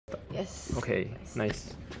Yes. Okay,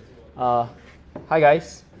 nice. Hi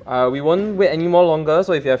guys. We won't wait any more longer,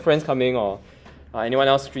 so if you have friends coming or anyone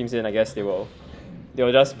else streams in, I guess they will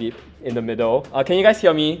just be in the middle. Can you guys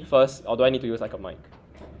hear me first, or do I need to use like a mic?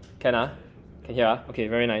 Can hear? Okay,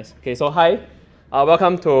 very nice. Okay, so hi.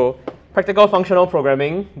 Welcome to Practical Functional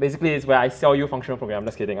Programming. Basically, it's where I sell you functional programming. I'm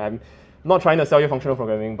just kidding. I'm not trying to sell you functional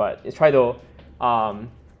programming, but it's try to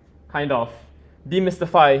kind of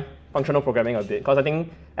demystify functional programming a bit, because I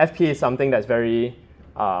think FP is something that's very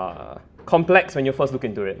complex when you first look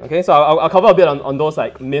into it. Okay, so I'll cover a bit on those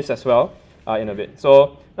like myths as well in a bit.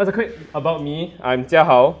 So that's a quick about me. I'm Jia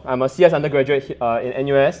Hao. I'm a CS undergraduate in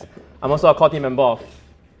NUS. I'm also a core team member of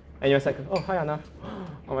NUS. Oh, hi Anna.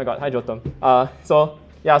 Oh my God, hi Jotam.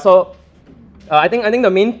 I think the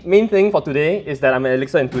main thing for today is that I'm an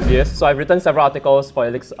Elixir enthusiast. So I've written several articles for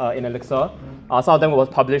in Elixir. Some of them were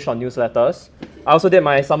published on newsletters. I also did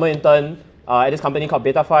my summer intern at this company called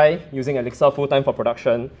Betafy, using Elixir full-time for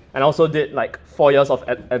production. And I also did like 4 years of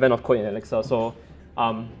Advent of Code in Elixir. So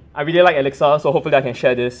I really like Elixir, so hopefully I can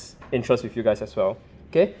share this interest with you guys as well.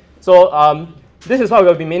 Okay, so this is what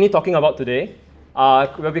we'll be mainly talking about today.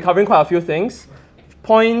 We'll be covering quite a few things.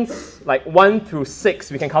 Points like 1 through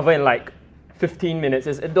 6 we can cover in like 15 minutes.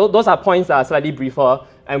 Those are points that are slightly briefer,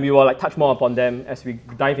 and we will like touch more upon them as we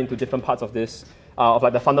dive into different parts of this, of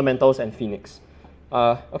like the fundamentals and Phoenix.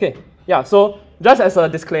 Okay, yeah, so just as a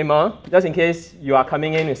disclaimer, just in case you are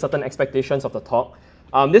coming in with certain expectations of the talk,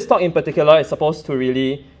 this talk in particular is supposed to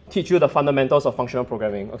really teach you the fundamentals of functional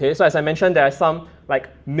programming. Okay, so as I mentioned, there are some like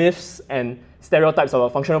myths and stereotypes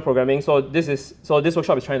about functional programming. So this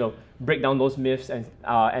workshop is trying to break down those myths and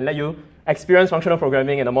let you experience functional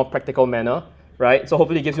programming in a more practical manner, right? So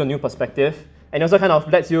hopefully it gives you a new perspective, and also kind of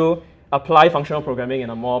lets you apply functional programming in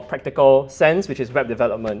a more practical sense, which is web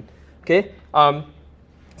development. Okay.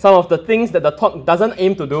 Some of the things that the talk doesn't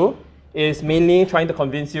aim to do is mainly trying to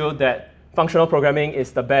convince you that functional programming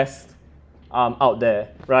is the best out there,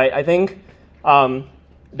 right? I think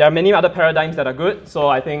there are many other paradigms that are good, so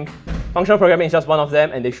I think functional programming is just one of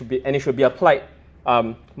them, and it should be applied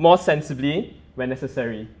more sensibly when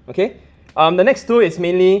necessary. Okay. The next two is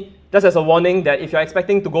mainly just as a warning that if you're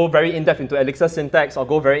expecting to go very in-depth into Elixir syntax or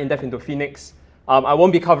go very in-depth into Phoenix, I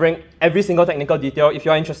won't be covering every single technical detail. If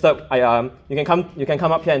you're interested, you can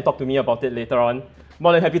come up here and talk to me about it later on.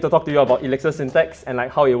 More than happy to talk to you about Elixir syntax and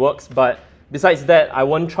like how it works. But besides that, I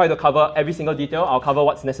won't try to cover every single detail. I'll cover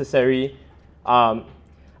what's necessary. I'll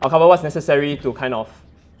cover what's necessary to kind of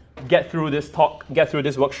get through this talk, get through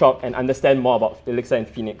this workshop, and understand more about Elixir and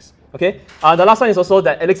Phoenix. Okay. The last one is also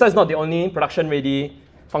that Elixir is not the only production-ready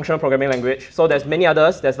functional programming language. So there's many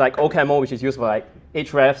others. There's like OCaml, which is used for like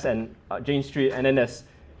Hrefs and Jane Street, and then there's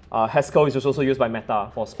Haskell, which is also used by Meta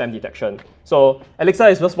for spam detection. So Elixir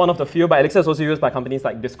is just one of the few, but Elixir is also used by companies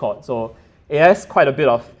like Discord. So it has quite a bit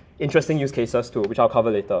of interesting use cases too, which I'll cover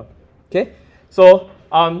later. Okay. So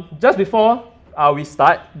just before we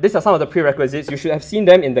start, these are some of the prerequisites. You should have seen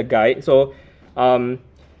them in the guide. So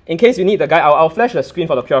in case you need the guide, I'll flash the screen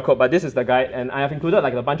for the QR code, but this is the guide, and I have included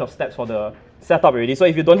like a bunch of steps for the setup already. So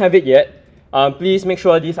if you don't have it yet, please make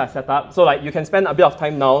sure these are set up. So like you can spend a bit of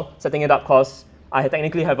time now setting it up, because I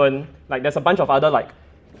technically haven't, like there's a bunch of other like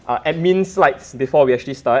admin slides before we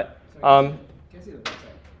actually start. Can you see the website?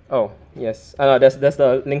 Oh, yes. There's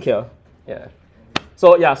the link here. Yeah.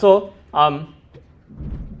 So yeah, so I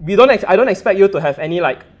don't expect you to have any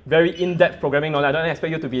like very in-depth programming knowledge. I don't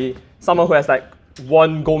expect you to be someone who has like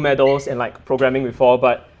won gold medals in like programming before,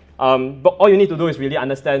 but all you need to do is really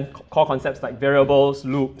understand core concepts like variables,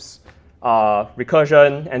 loops,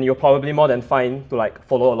 recursion, and you're probably more than fine to like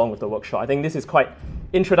follow along with the workshop. I think this is quite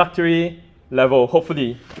introductory level,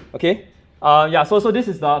 hopefully. Okay. Yeah. So this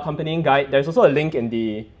is the accompanying guide. There's also a link in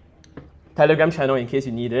the Telegram channel in case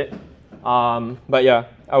you need it. But yeah,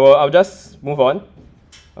 I'll just move on.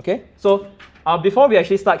 Okay. So before we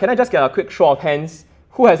actually start, can I just get a quick show of hands?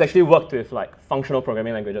 Who has actually worked with like functional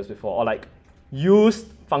programming languages before, or like used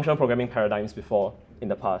functional programming paradigms before in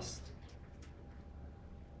the past?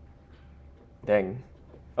 Dang.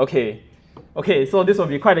 Okay. Okay, so this will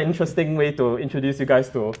be quite an interesting way to introduce you guys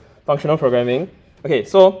to functional programming. Okay,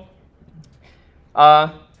 so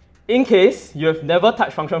in case you have never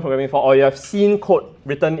touched functional programming before, or you have seen code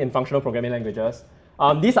written in functional programming languages,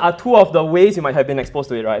 these are two of the ways you might have been exposed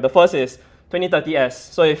to it, right? The first is 2030S.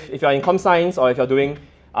 So if you're in comp science, or if you're doing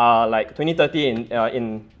like 2030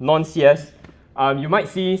 in non-CS, you might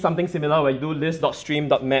see something similar where you do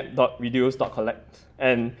list.stream.map.reduce.collect.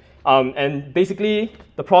 And basically,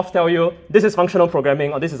 the prof tell you, this is functional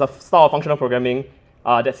programming, or this is a style of functional programming,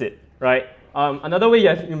 that's it, right? Another way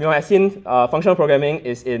you might have seen functional programming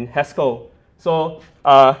is in Haskell. So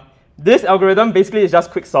This algorithm basically is just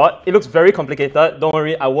quicksort. It looks very complicated. Don't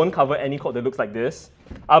worry, I won't cover any code that looks like this.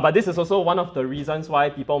 But this is also one of the reasons why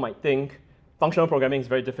people might think functional programming is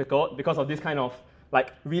very difficult, because of this kind of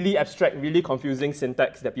like really abstract, really confusing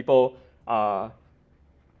syntax that people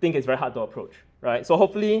think is very hard to approach, right? So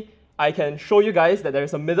hopefully I can show you guys that there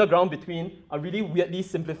is a middle ground between a really weirdly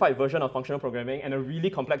simplified version of functional programming and a really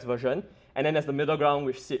complex version, and then there's the middle ground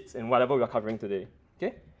which sits in whatever we are covering today.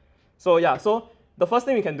 Okay? So yeah, so the first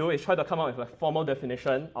thing we can do is try to come up with a formal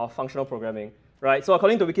definition of functional programming, right? So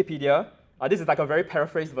according to Wikipedia, this is like a very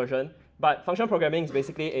paraphrased version, but functional programming is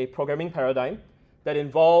basically a programming paradigm that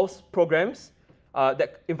involves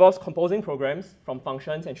composing programs from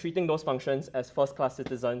functions and treating those functions as first-class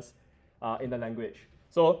citizens in the language.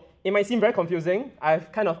 So it might seem very confusing.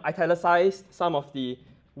 I've kind of italicized some of the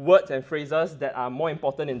words and phrases that are more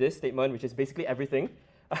important in this statement, which is basically everything.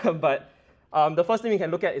 But the first thing we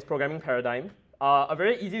can look at is programming paradigm. A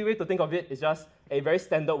very easy way to think of it is just a very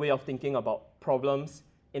standard way of thinking about problems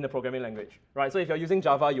in the programming language, right? So if you're using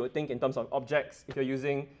Java, you would think in terms of objects. If you're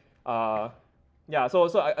using, so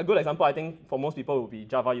a good example, I think, for most people would be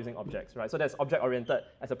Java using objects, right? So that's object-oriented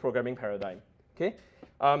as a programming paradigm, okay?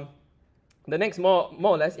 The next more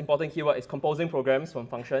or less important keyword is composing programs from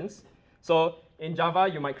functions. So in Java,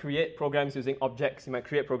 you might create programs using objects. You might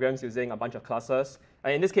create programs using a bunch of classes.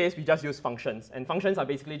 And in this case, we just use functions. And functions are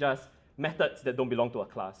basically just methods that don't belong to a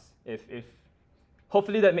class.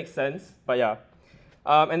 Hopefully that makes sense, but yeah.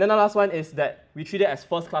 And then the last one is that we treat it as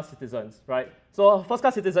first-class citizens, right? So a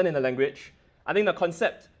first-class citizen in the language, I think the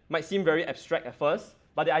concept might seem very abstract at first,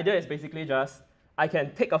 but the idea is basically just I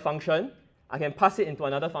can take a function, I can pass it into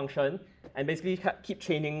another function, and basically keep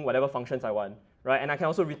chaining whatever functions I want, right? And I can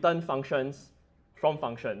also return functions from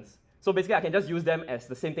functions. So basically, I can just use them as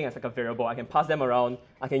the same thing as like a variable. I can pass them around.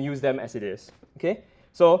 I can use them as it is, okay?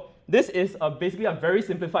 So this is basically a very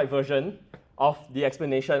simplified version of the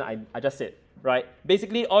explanation I just said, right?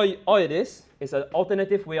 Basically, all it is an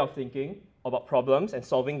alternative way of thinking about problems and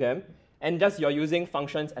solving them, and just you're using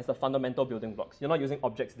functions as the fundamental building blocks. You're not using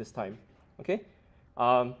objects this time, okay?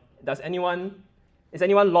 Is anyone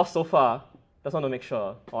lost so far? Just want to make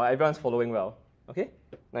sure, or everyone's following well, okay?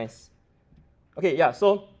 Nice. Okay, yeah,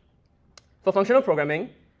 so for functional programming,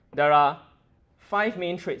 there are 5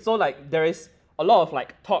 main traits. So like there is a lot of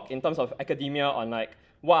like talk in terms of academia on like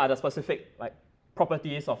what are the specific like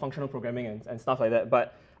properties of functional programming and stuff like that.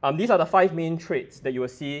 But these are the 5 main traits that you will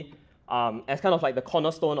see as kind of like the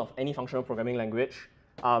cornerstone of any functional programming language.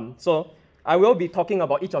 So I will be talking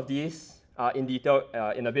about each of these in detail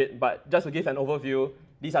in a bit, but just to give an overview,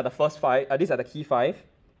 these are the first 5. These are the key 5,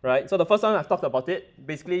 right? So the first one I've talked about it.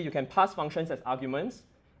 Basically, you can pass functions as arguments,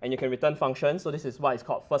 and you can return functions. So this is what is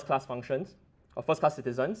called first-class functions or first-class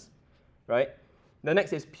citizens, right? The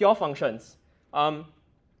next is pure functions.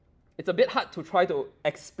 It's a bit hard to try to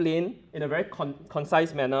explain in a very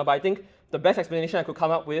concise manner, but I think the best explanation I could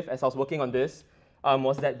come up with as I was working on this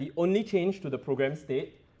was that the only change to the program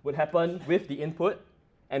state would happen with the input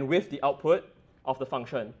and with the output of the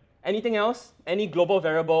function. Anything else, any global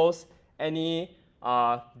variables, any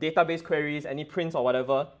database queries, any prints or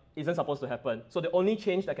whatever, isn't supposed to happen. So the only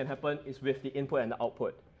change that can happen is with the input and the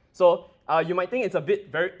output. So you might think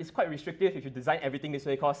it's quite restrictive if you design everything this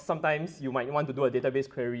way, because sometimes you might want to do a database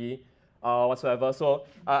query whatsoever. So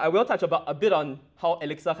I will touch a bit on how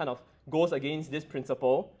Elixir kind of goes against this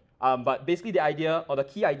principle. But basically the idea, or the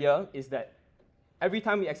key idea, is that every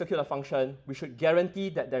time we execute a function, we should guarantee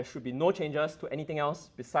that there should be no changes to anything else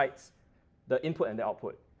besides the input and the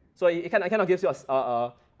output. So it kind of gives you what's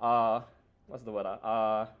the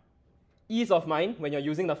word? Ease of mind when you're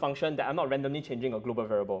using the function that I'm not randomly changing a global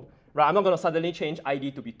variable. Right? I'm not going to suddenly change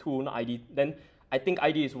ID to be 2, not ID. Then I think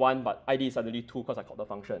ID is 1, but ID is suddenly 2 because I called the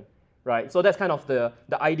function. Right? So that's kind of the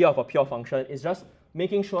idea of a pure function, is just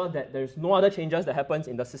making sure that there's no other changes that happens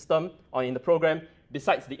in the system or in the program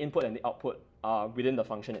besides the input and the output within the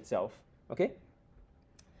function itself. Okay?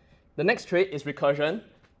 The next trait is recursion.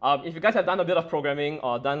 If you guys have done a bit of programming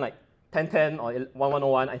or done like 1010 or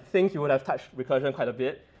 1101, I think you would have touched recursion quite a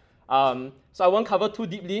bit. So I won't cover too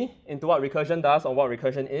deeply into what recursion does or what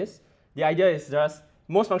recursion is. The idea is just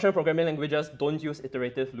most functional programming languages don't use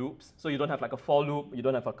iterative loops. So you don't have like a for loop, you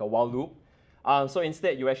don't have like a while loop. So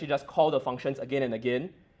instead, you actually just call the functions again and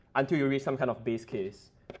again until you reach some kind of base case.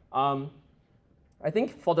 I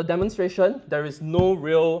think for the demonstration, there is no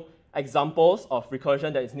real examples of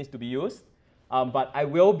recursion that needs to be used. But I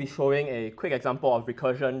will be showing a quick example of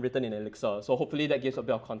recursion written in Elixir. So hopefully that gives a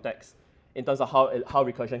bit of context in terms of how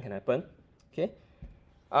recursion can happen. Okay.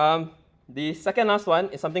 The second last one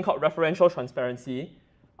is something called referential transparency.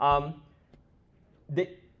 The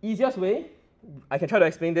easiest way I can try to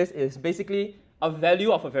explain this, is basically a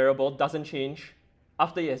value of a variable doesn't change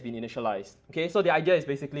after it has been initialized. Okay, so the idea is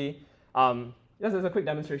basically, just as a quick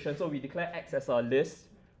demonstration, so we declare x as a list,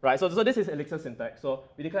 right? So this is Elixir syntax. So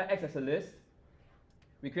we declare x as a list,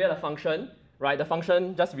 we create a function, right? The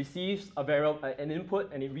function just receives a variable, an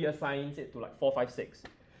input, and it reassigns it to like 4, 5, 6.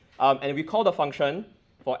 And we call the function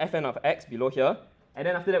for fn of x below here, and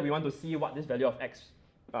then after that we want to see what this value of x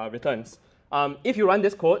returns. If you run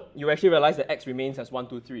this code, you actually realize that x remains as 1,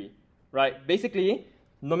 2, 3, right? Basically,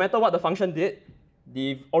 no matter what the function did,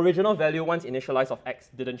 the original value once initialized of x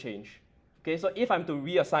didn't change. Okay, so if I'm to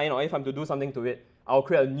reassign or if I'm to do something to it, I'll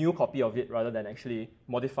create a new copy of it rather than actually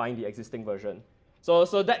modifying the existing version. So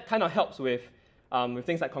that kind of helps with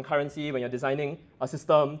things like concurrency when you're designing a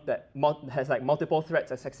system that has like multiple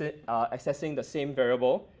threads accessing the same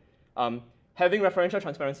variable. Having referential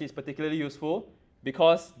transparency is particularly useful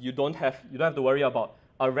because you don't have to worry about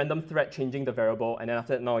a random thread changing the variable, and then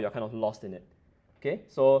after that now you're kind of lost in it. Okay,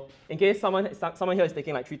 so in case someone here is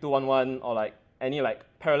taking like 3211 or like any like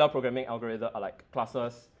parallel programming algorithm or like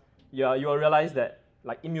classes, you will realize that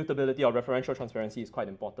like immutability or referential transparency is quite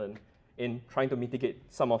important in trying to mitigate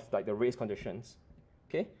some of like the race conditions.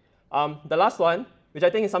 Okay, the last one, which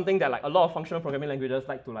I think is something that like a lot of functional programming languages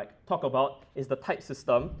like to like talk about, is the type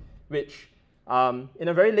system, which in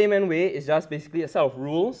a very layman way is just basically a set of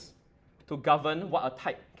rules to govern what a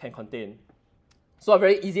type can contain. So a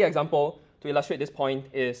very easy example to illustrate this point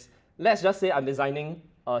is, let's just say I'm designing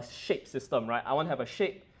a shape system, right? I want to have a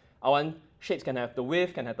shape. I want shapes can have the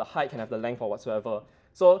width, can have the height, can have the length or whatsoever.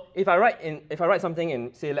 So if I write something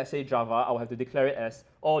in, let's say Java, I'll have to declare it as,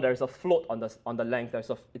 oh, there's a float on the length,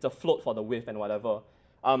 it's a float for the width and whatever.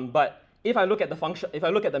 But if I look at the function, if I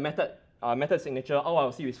look at the method signature, all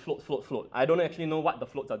I'll see is float, float, float. I don't actually know what the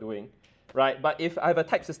floats are doing, right? But if I have a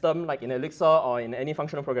type system like in Elixir or in any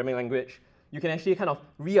functional programming language, you can actually kind of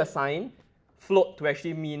reassign float to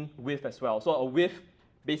actually mean width as well. So a width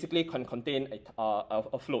basically can contain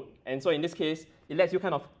a float. And so in this case, it lets you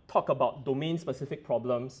kind of talk about domain-specific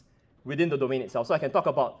problems within the domain itself. So I can talk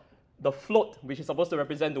about the float, which is supposed to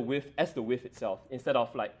represent the width, as the width itself, instead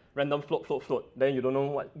of like random float, float, float. Then you don't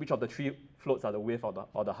know which of the 3 floats are the width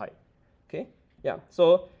or the height. Okay? Yeah.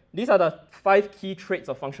 So these are the 5 key traits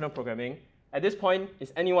of functional programming. At this point,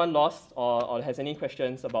 is anyone lost or has any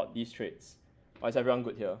questions about these traits? Or is everyone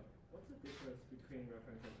good here? What's the difference between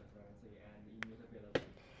referential transparency and immutability?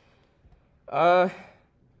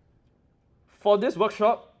 For this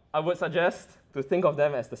workshop, I would suggest to think of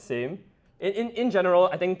them as the same. In general,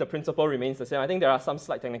 I think the principle remains the same. I think there are some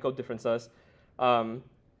slight technical differences.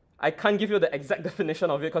 I can't give you the exact definition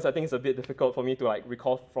of it because I think it's a bit difficult for me to like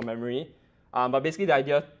recall from memory. But basically,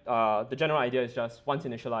 the general idea is just once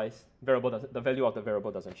initialized, the value of the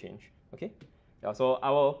variable doesn't change. Okay. Yeah. So I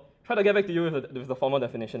will try to get back to you with the formal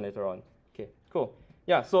definition later on. Okay. Cool.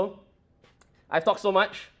 Yeah. So I've talked so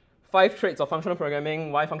much. 5 traits of functional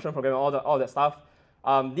programming. Why functional programming? All that stuff.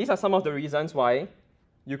 These are some of the reasons why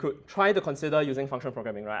you could try to consider using functional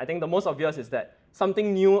programming, right? I think the most obvious is that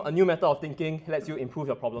something new, a new method of thinking, lets you improve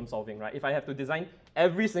your problem solving, right? If I have to design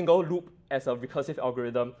every single loop as a recursive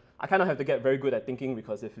algorithm, I kind of have to get very good at thinking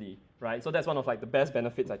recursively, right? So that's one of like the best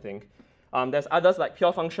benefits, I think. There's others like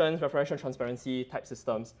pure functions, referential transparency, type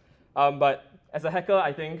systems. But as a hacker,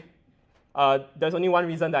 I think there's only one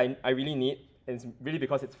reason that I really need, and it's really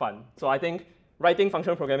because it's fun. So I think writing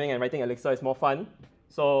functional programming and writing Elixir is more fun.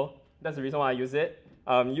 So that's the reason why I use it.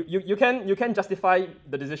 You can justify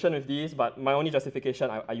the decision with these, but my only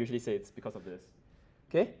justification, I usually say it's because of this.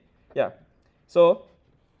 Okay? Yeah. So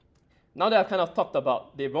now that I've kind of talked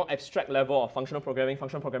about the more abstract level of functional programming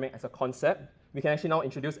as a concept, we can actually now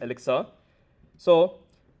introduce Elixir. So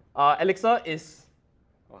Elixir is,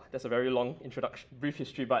 that's a very long introduction, brief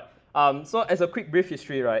history, but so as a quick brief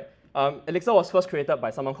history, right? Elixir was first created by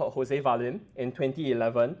someone called Jose Valin in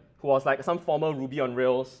 2011, who was like some former Ruby on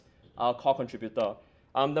Rails core contributor.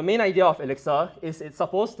 The main idea of Elixir is it's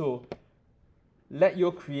supposed to let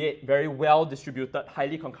you create very well-distributed,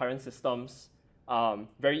 highly concurrent systems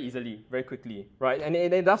very easily, very quickly, right? And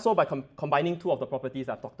it does so by combining 2 of the properties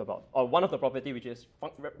I've talked about, or one of the property, which is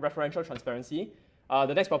referential transparency.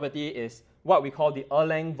 The next property is what we call the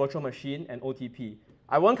Erlang virtual machine and OTP.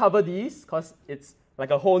 I won't cover these because it's like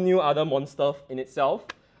a whole new other monster in itself.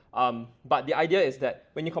 But the idea is that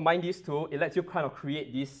when you combine these 2, it lets you kind of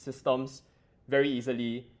create these systems very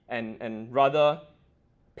easily and rather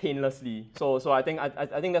painlessly. So I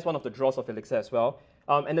think that's one of the draws of Elixir as well.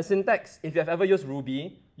 And the syntax, if you have ever used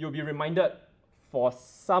Ruby, you'll be reminded for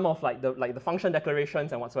some of like the function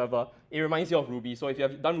declarations and whatsoever. It reminds you of Ruby. So if you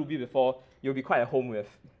have done Ruby before, you'll be quite at home with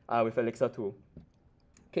Elixir too.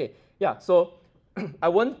 Okay. yeah, so I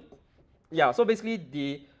won't, yeah, so basically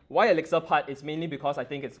the why Elixir part is mainly because I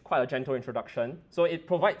think it's quite a gentle introduction. So it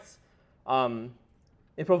provides all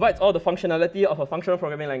the functionality of a functional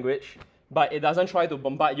programming language, but it doesn't try to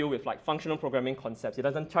bombard you with like functional programming concepts. It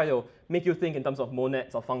doesn't try to make you think in terms of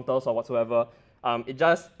monads or functors or whatsoever. It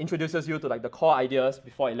just introduces you to like the core ideas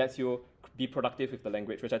before it lets you be productive with the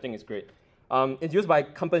language, which I think is great. It's used by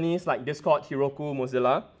companies like Discord, Heroku,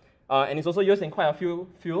 Mozilla, and it's also used in quite a few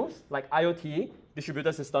fields like IoT,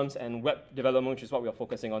 distributed systems, and web development, which is what we are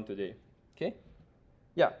focusing on today. Okay?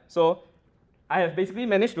 Yeah, so I have basically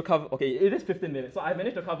managed to cover, okay, it is 15 minutes, so I've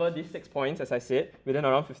managed to cover these 6 points, as I said, within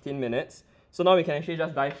around 15 minutes. So now we can actually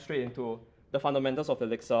just dive straight into the fundamentals of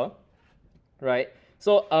Elixir, right?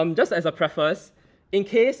 So just as a preface, in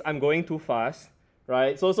case I'm going too fast,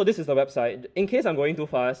 right, so this is the website. In case I'm going too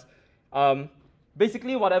fast,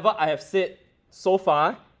 basically whatever I have said so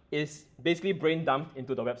far is basically brain dumped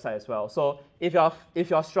into the website as well. So if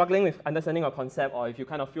you're struggling with understanding a concept, or if you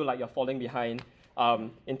kind of feel like you're falling behind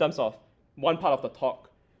in terms of one part of the talk,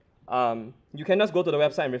 you can just go to the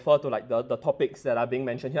website and refer to like the topics that are being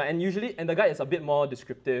mentioned here. And the guide is a bit more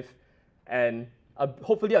descriptive and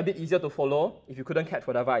hopefully a bit easier to follow if you couldn't catch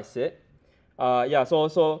whatever I said. Yeah,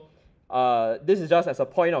 so this is just as a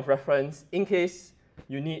point of reference. In case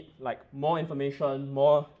you need like more information,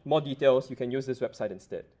 more details, you can use this website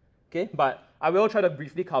instead. Okay, but I will try to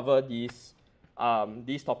briefly cover these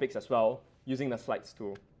topics as well using the slides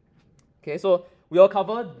too. Okay, so we'll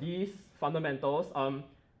cover these fundamentals.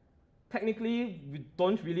 Technically, we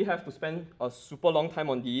don't really have to spend a super long time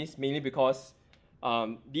on these, mainly because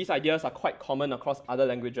these ideas are quite common across other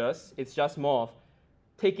languages. It's just more of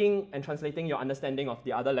taking and translating your understanding of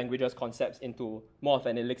the other languages' concepts into more of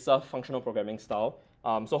an Elixir functional programming style.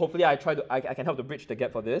 So hopefully I can help to bridge the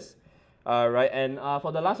gap for this. Right, and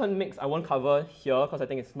for the last one, mix, I won't cover here because I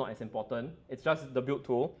think it's not as important. It's just the build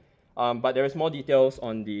tool, but there is more details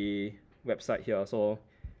on the website here. So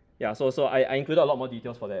yeah, so I included a lot more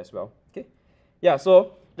details for that as well. Okay, yeah.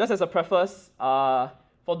 So just as a preface,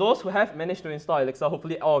 for those who have managed to install Elixir,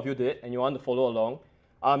 hopefully all of you did, and you want to follow along,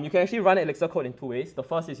 you can actually run Elixir code in 2 ways. The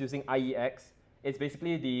first is using IEX. It's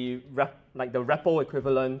basically the REPL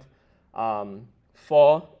equivalent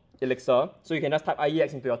for Elixir. So you can just type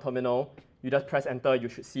IEX into your terminal. You just press enter. You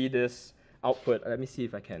should see this output. Let me see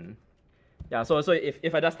if I can. Yeah. So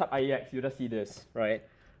if I just type IEX, you just see this, right?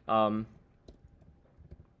 Oops.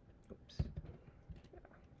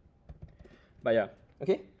 But yeah.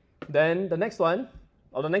 Okay. Then the next one,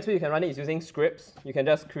 or the next way you can run it is using scripts. You can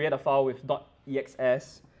just create a file with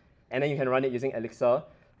 .exs, and then you can run it using Elixir.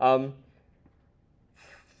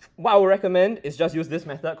 What I would recommend is just use this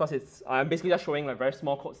method because I'm basically just showing like very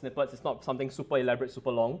small code snippets. It's not something super elaborate,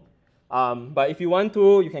 super long. But if you want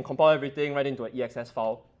to, you can compile everything right into an EXS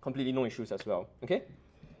file. Completely no issues as well. Okay.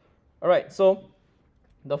 All right. So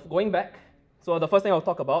going back, so the first thing I'll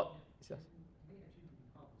talk about is just,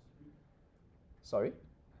 sorry.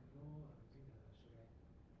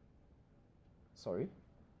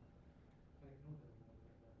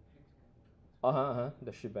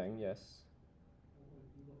 The shebang, yes.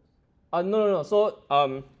 No.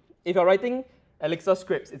 So if you're writing Elixir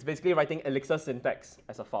scripts, it's basically writing Elixir syntax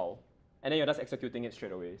as a file, and then you're just executing it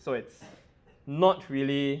straight away. So it's not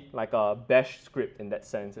really like a bash script in that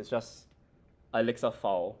sense. It's just an Elixir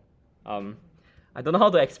file. I don't know how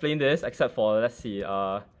to explain this except for, let's see.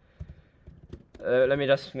 Let me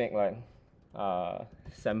just make like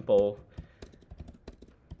sample.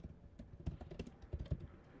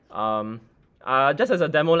 Just as a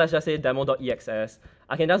demo, let's just say demo.exs.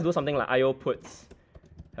 I can just do something like io puts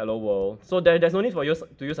hello world. So there's no need for you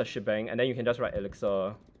to use a shebang, and then you can just write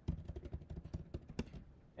Elixir,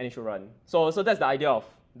 and it should run. So that's the idea of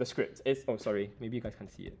the script. Oh, sorry, maybe you guys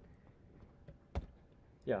can't see it.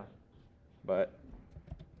 Yeah, but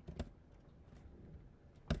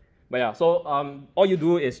yeah. So all you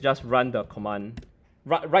do is just run the command,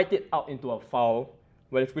 write it out into a file,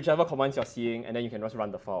 whichever commands you're seeing, and then you can just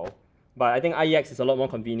run the file. But I think IEX is a lot more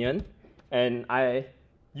convenient, and I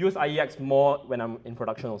use IEX more when I'm in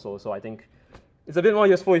production also. So I think it's a bit more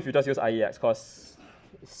useful if you just use IEX because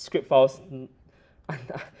script files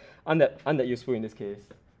aren't that useful in this case.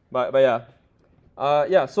 But yeah.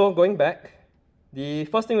 Yeah, so going back, the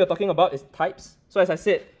first thing we're talking about is types. So as I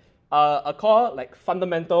said, a core like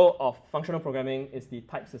fundamental of functional programming is the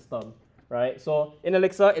type system, right? So in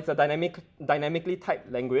Elixir, it's a dynamically typed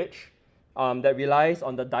language that relies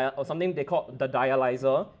on or something they call the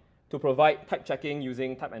dialyzer to provide type checking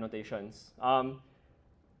using type annotations.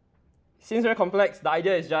 Seems very complex. The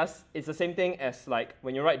idea is just, it's the same thing as like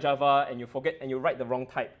when you write Java and you forget and you write the wrong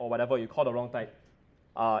type or whatever, you call the wrong type.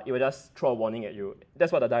 it will just throw a warning at you.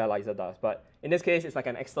 That's what the dialyzer does. But in this case, it's like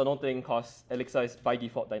an external thing because Elixir is by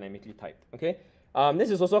default dynamically typed. Okay. This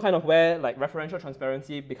is also kind of where like referential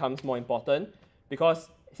transparency becomes more important, because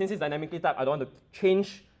since it's dynamically typed, I don't want to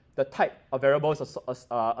change the type of variables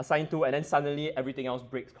assigned to, and then suddenly everything else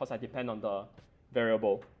breaks because I depend on the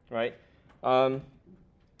variable, right?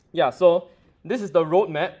 Yeah, so this is the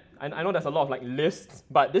roadmap. I know there's a lot of like lists,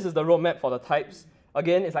 but this is the roadmap for the types.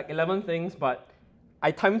 Again, it's like 11 things, but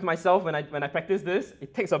I timed myself when I practice this.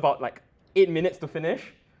 It takes about like 8 minutes to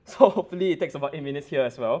finish. So hopefully it takes about 8 minutes here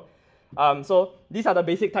as well. So these are the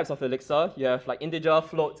basic types of Elixir. You have like integer,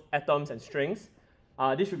 float, atoms, and strings.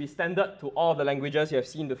 This should be standard to all of the languages you have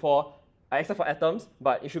seen before, except for atoms,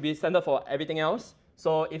 but it should be standard for everything else.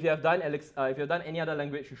 So if you have done any other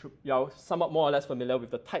language, you're somewhat more or less familiar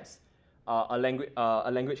with the types a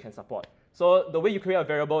language can support. So the way you create a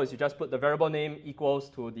variable is you just put the variable name equals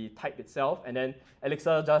to the type itself, and then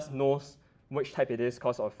Elixir just knows which type it is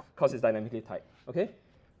because it's dynamically typed. Okay?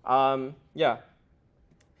 Yeah.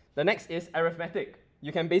 The next is arithmetic.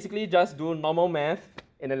 You can basically just do normal math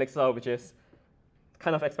in Elixir, which is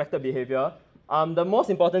kind of expected behavior. The most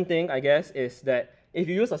important thing, I guess, is that if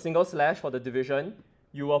you use a single slash for the division,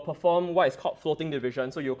 you will perform what is called floating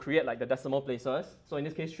division. So you'll create like the decimal places. So in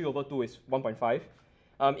this case, 3 over 2 is 1.5.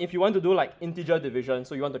 If you want to do like integer division,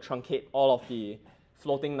 so you want to truncate all of the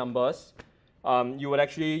floating numbers, you would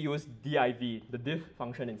actually use div, the div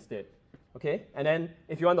function instead. Okay? And then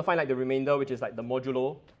if you want to find like the remainder, which is like the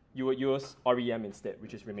modulo, you would use rem instead,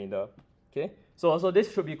 which is remainder. Okay? So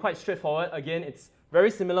this should be quite straightforward. Again, it's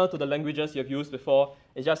very similar to the languages you've used before.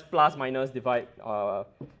 It's just plus, minus, divide,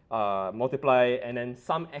 multiply, and then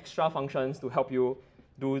some extra functions to help you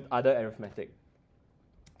do other arithmetic.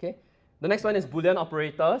 Okay? The next one is Boolean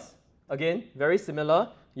operators. Again, very similar.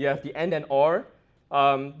 You have the AND and OR.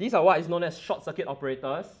 These are what is known as short circuit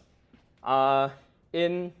operators.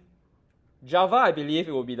 In Java, I believe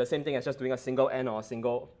it will be the same thing as just doing a single AND or a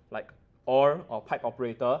single like OR or pipe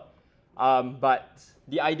operator. But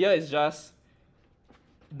the idea is just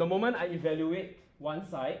the moment I evaluate one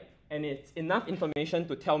side and it's enough information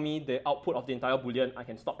to tell me the output of the entire Boolean, I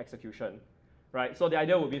can stop execution. Right? So the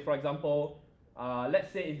idea would be, for example,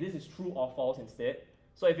 let's say if this is true or false instead.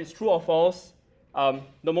 So if it's true or false,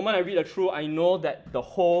 the moment I read a true, I know that the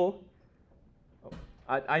whole,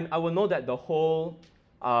 I will know that the whole,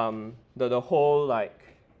 the whole like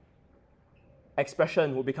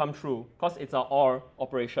expression will become true because it's an OR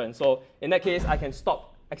operation. So in that case, I can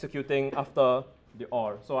stop executing after the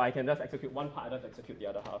OR. So I can just execute one part, I don't execute the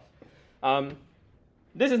other half.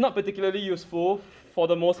 This is not particularly useful for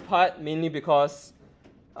the most part, mainly because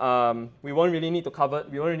we won't really need to cover,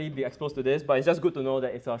 we won't really be exposed to this, but it's just good to know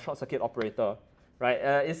that it's a short circuit operator,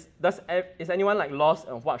 right? Is anyone like lost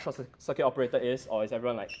on what a short circuit operator is, or is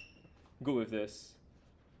everyone like good with this?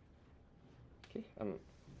 Okay,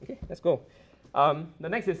 okay, let's go. The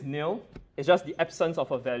next is nil. It's just the absence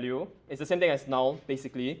of a value. It's the same thing as null,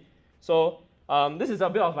 basically. So this is a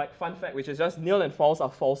bit of like fun fact, which is just nil and false are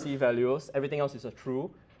falsy values. Everything else is a true.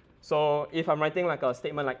 So if I'm writing like a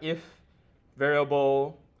statement like if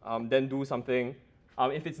variable, then do something,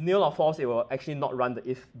 if it's nil or false, it will actually not run the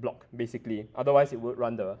if block, basically. Otherwise, it would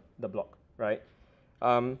run the block, right?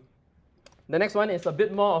 The next one is a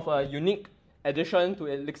bit more of a unique addition to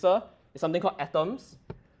Elixir. It's something called atoms.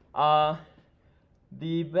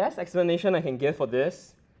 The best explanation I can give for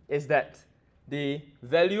this is that the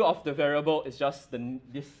value of the variable is just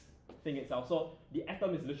this thing itself. So the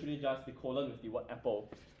atom is literally just the colon with the word apple.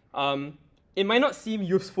 It might not seem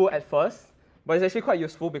useful at first, but it's actually quite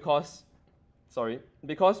useful because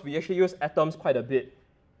we actually use atoms quite a bit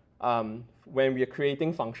when we are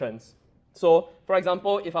creating functions. So for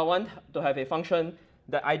example, if I want to have a function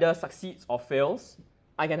that either succeeds or fails,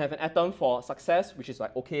 I can have an atom for success, which is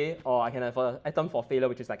like okay, or I can have an atom for failure,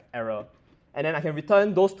 which is like error. And then I can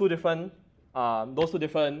return those two different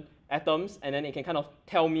atoms, and then it can kind of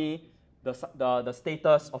tell me the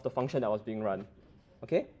status of the function that was being run.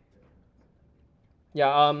 Okay?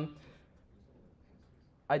 Yeah,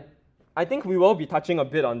 I think we will be touching a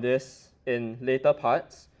bit on this in later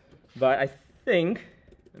parts, but I think,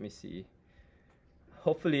 let me see,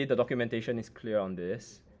 hopefully the documentation is clear on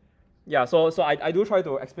this. Yeah, so I do try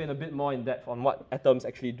to explain a bit more in depth on what atoms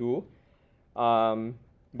actually do.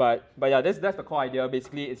 But yeah, that's the core idea.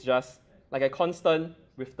 Basically, it's just like a constant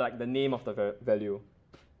with like the name of the value.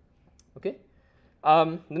 Okay.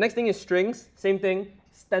 The next thing is strings. Same thing,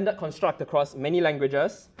 standard construct across many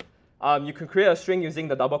languages. You can create a string using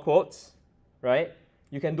the double quotes, right?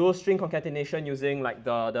 You can do string concatenation using like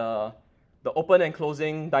the open and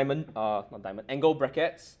closing angle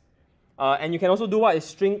brackets. And you can also do what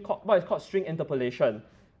is called string interpolation.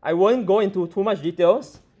 I won't go into too much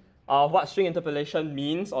details of what string interpolation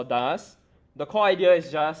means or does. The core idea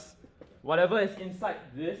is just whatever is inside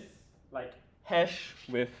this like hash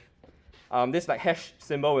with this like hash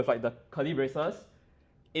symbol with like the curly braces,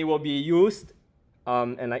 it will be used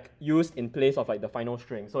and like used in place of like the final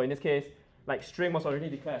string. So in this case, like string was already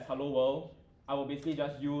declared as hello world. I will basically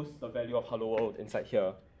just use the value of hello world inside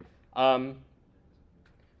here.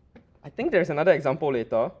 I think there's another example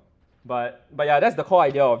later, but yeah, that's the core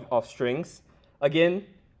idea of strings. Again,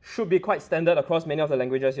 should be quite standard across many of the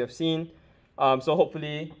languages you've seen. So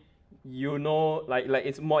hopefully, you know, like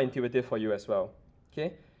it's more intuitive for you as well.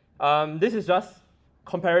 Okay, this is just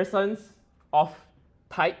comparisons of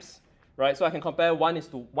types, right? So I can compare 1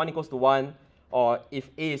 equals to 1, or if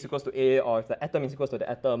A is equals to A, or if the atom is equals to the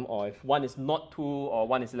atom, or if 1 is not 2, or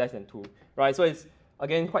 1 is less than 2, right? So it's,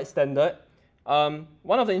 again, quite standard.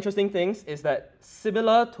 One of the interesting things is that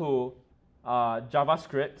similar to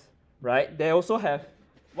JavaScript, right, they also have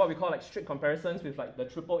what we call like strict comparisons with like the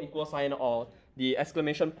triple equal sign or the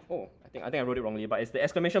exclamation, oh, I think I wrote it wrongly, but it's the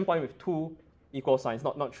exclamation point with 2 equal signs,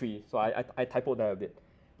 not 3, so I typoed there a bit.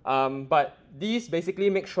 But these basically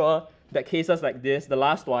make sure that cases like this, the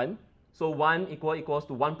last one, so 1 equals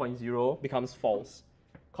to 1.0 becomes false.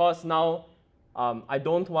 Because now I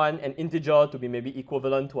don't want an integer to be maybe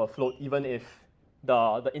equivalent to a float, even if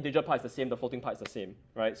the integer part is the same, the floating part is the same,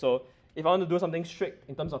 right? So if I want to do something strict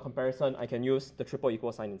in terms of comparison, I can use the triple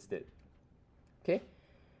equal sign instead. Okay?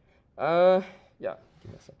 Yeah,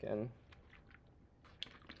 give me a second.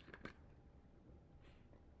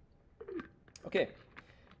 Okay,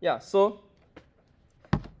 yeah, so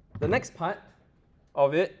the next part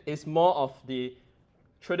of it is more of the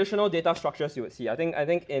traditional data structures you would see. I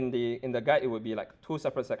think in the guide it would be like 2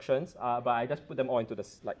 separate sections, but I just put them all into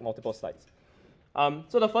this like multiple slides.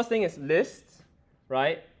 So the first thing is lists,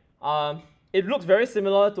 right? It looks very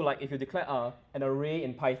similar to like if you declare an array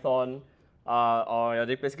in Python, or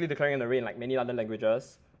you're basically declaring an array in like many other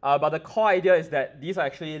languages. But the core idea is that these are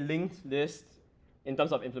actually linked lists in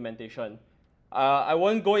terms of implementation. I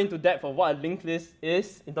won't go into depth of what a linked list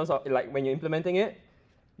is in terms of like when you're implementing it.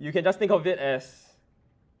 You can just think of it as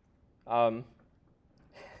I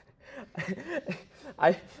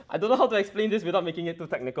don't know how to explain this without making it too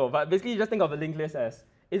technical, but basically you just think of a linked list as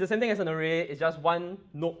it's the same thing as an array. It's just one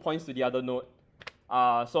node points to the other node.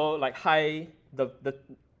 So like high, the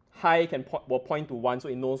high will point to 1, so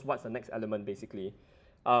it knows what's the next element basically.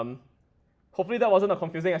 Hopefully that wasn't a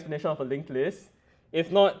confusing explanation of a linked list. If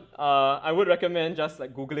not, I would recommend just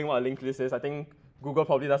like Googling what a linked list is. I think Google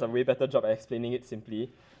probably does a way better job at explaining it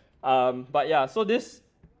simply. But yeah, so this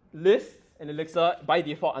list in Elixir by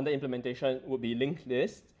default under implementation would be linked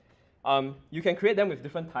list. You can create them with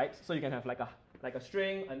different types. So you can have like a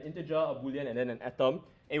string, an integer, a boolean, and then an atom.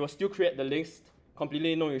 It will still create the list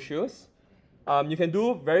completely no issues. You can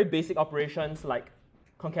do very basic operations like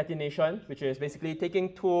concatenation, which is basically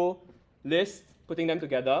taking 2 lists, putting them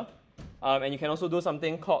together. And you can also do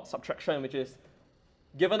something called subtraction, which is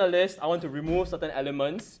given a list, I want to remove certain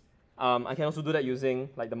elements. I can also do that using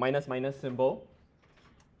like the minus symbol.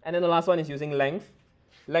 And then the last one is using length.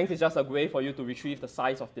 Length is just a way for you to retrieve the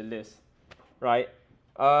size of the list, right?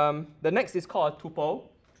 The next is called a tuple.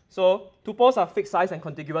 So tuples are fixed size and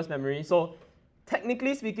contiguous memory. So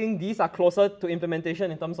technically speaking, these are closer to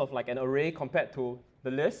implementation in terms of like an array compared to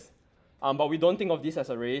the list. But we don't think of these as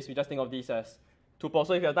arrays. We just think of these as tuples.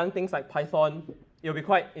 So if you've done things like Python, it'll be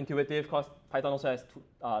quite intuitive because Python also has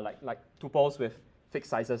like tuples with fixed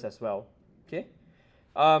sizes as well. Okay.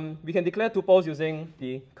 We can declare tuples using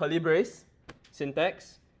the curly brace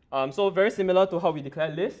syntax. So very similar to how we declare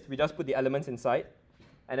list. We just put the elements inside,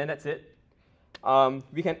 and then that's it.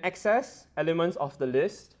 We can access elements of the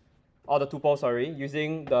list, or the tuple, sorry,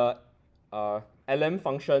 using the lm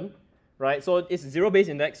function, right? So it's 0-base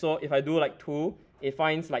index. So if I do like 2, it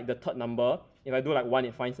finds like the third number. If I do like 1,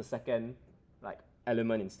 it finds the second like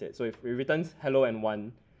element instead. So if it returns hello and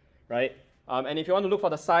 1, right? And if you want to look for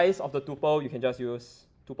the size of the tuple, you can just use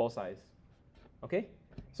tuple size. Okay?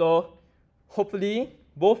 So hopefully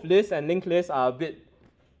both lists and linked lists are a bit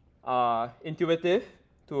intuitive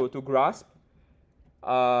to grasp.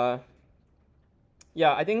 Yeah,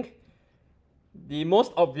 I think the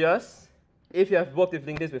most obvious, if you have worked with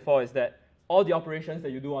linked lists before, is that all the operations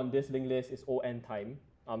that you do on this linked list is O(n) time.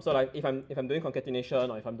 So like if I'm doing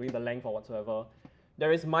concatenation or if I'm doing the length or whatsoever,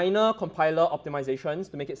 there is minor compiler optimizations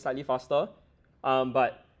to make it slightly faster,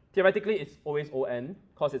 but theoretically it's always O(n)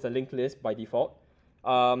 because it's a linked list by default.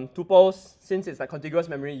 Tuples, since it's like contiguous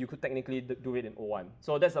memory, you could technically do it in O(1).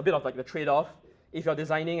 So that's a bit of like the trade-off. If you're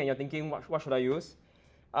designing and you're thinking, what should I use?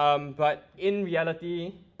 But in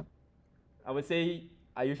reality, I would say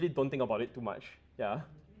I usually don't think about it too much. Yeah.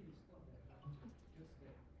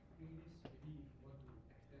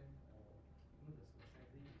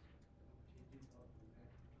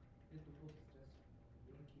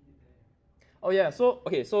 Oh yeah, so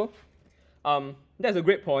okay, so that's a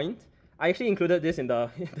great point. I actually included this in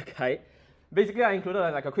the, in the guide. Basically, I included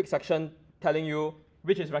like a quick section telling you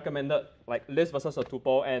which is recommended, like list versus a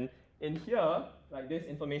tuple. And in here, like this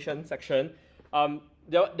information section,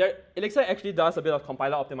 Elixir actually does a bit of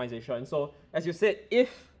compiler optimization. So as you said,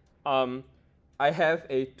 if I have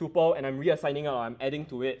a tuple and I'm reassigning it or I'm adding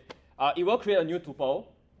to it, it will create a new tuple,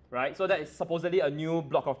 right? So that is supposedly a new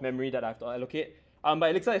block of memory that I have to allocate.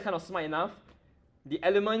 But Elixir is kind of smart enough. The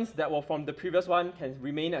elements that were from the previous one can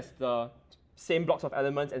remain as the same blocks of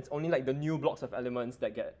elements, and it's only like the new blocks of elements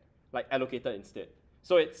that get like allocated instead.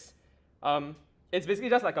 So it's basically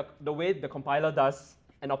just like the way the compiler does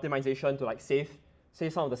an optimization to like save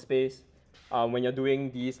some of the space when you're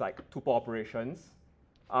doing these like tuple operations.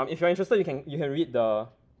 If you're interested, you can read the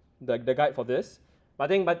guide for this.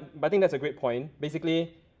 But I think that's a great point.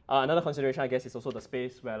 Basically, another consideration I guess is also the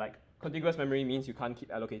space where like contiguous memory means you can't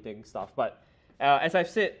keep allocating stuff. But as I've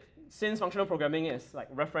said, since functional programming is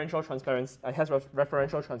like referential transparency, has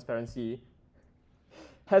referential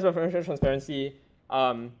transparency.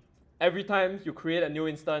 Every time you create a new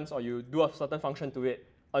instance or you do a certain function to it,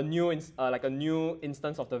 a new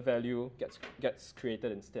instance of the value gets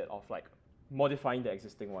created instead of like modifying the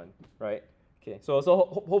existing one, right? Okay, so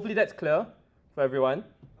hopefully that's clear for everyone.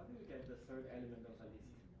 How do you get the third element of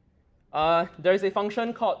a list? There is a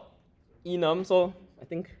function called enum. So I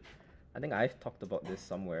think I've talked about this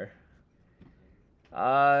somewhere.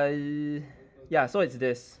 Yeah, so it's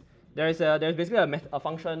this. There's basically a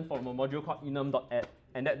function from a module called enum.add,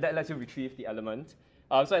 and that lets you retrieve the element.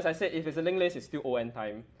 So as I said, if it's a linked list, it's still on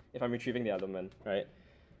time if I'm retrieving the element, right?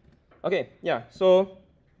 Okay, yeah. So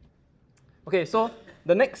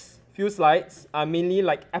the next few slides are mainly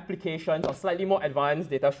like applications or slightly more advanced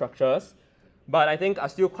data structures, but I think are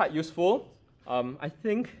still quite useful. I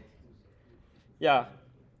think, yeah.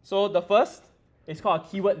 So the first is called a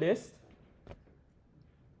keyword list.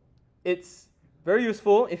 It's very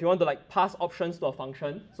useful if you want to like pass options to a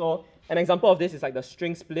function. So an example of this is like the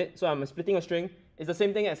string split. So I'm splitting a string. It's the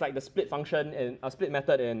same thing as like the split function in a split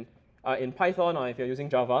method in Python, or if you're using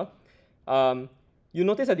Java. You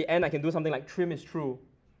notice at the end I can do something like trim is true,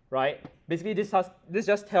 right? Basically this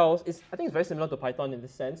just tells, I think it's very similar to Python in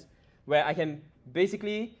this sense, where I can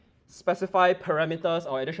basically specify parameters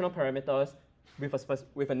or additional parameters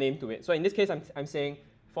with a name to it. So in this case, I'm saying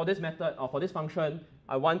for this method or for this function,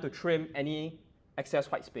 I want to trim any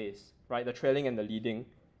excess white space, right? The trailing and the leading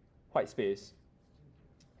white space.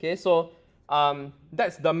 Okay, so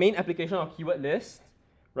that's the main application of keyword list,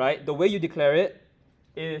 right? The way you declare it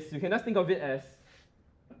is you can just think of it as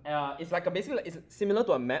it's like basically it's similar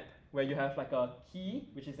to a map where you have like a key,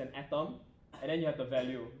 which is an atom, and then you have the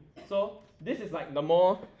value. So this is like the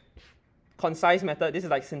more concise method. This is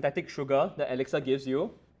like syntactic sugar that Elixir gives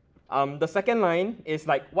you. The second line is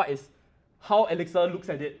like how Elixir looks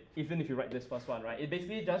at it, even if you write this first one, right? It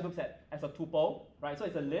basically just looks at as a tuple, right? So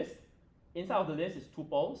it's a list. Inside of the list is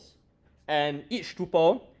tuples, and each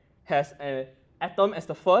tuple has an atom as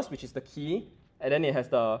the first, which is the key, and then it has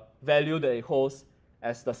the value that it holds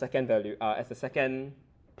as the second value, as the second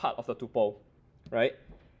part of the tuple, right?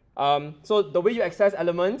 So the way you access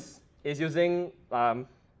elements is using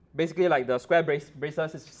basically like the square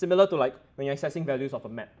braces is similar to like when you're accessing values of a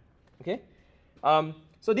map, okay?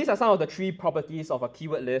 So these are some of the three properties of a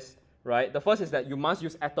keyword list, right? The first is that you must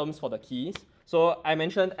use atoms for the keys. So I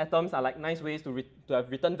mentioned atoms are like nice ways to have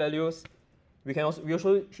return values. We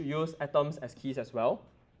also should use atoms as keys as well,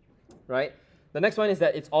 right? The next one is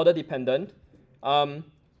that it's order dependent. A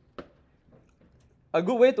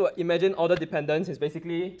good way to imagine order dependence is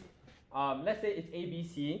basically, let's say it's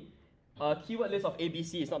ABC. A keyword list of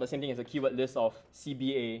ABC is not the same thing as a keyword list of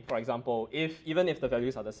CBA, for example, even if the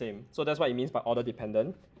values are the same. So that's what it means by order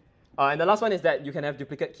dependent. And the last one is that you can have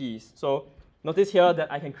duplicate keys. So notice here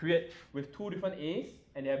that I can create with two different A's,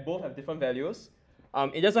 and they both have different values.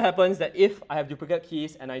 It just so happens that if I have duplicate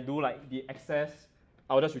keys and I do like the access,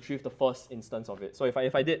 I'll just retrieve the first instance of it. So if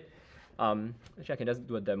I did, actually I can just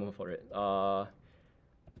do a demo for it. A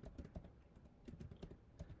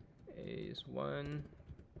is 1,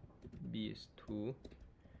 B is 2,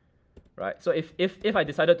 right? So if I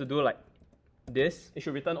decided to do like this, it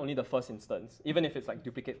should return only the first instance, even if it's like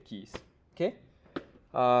duplicate keys, okay?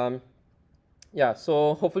 Yeah,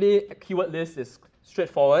 so hopefully a keyword list is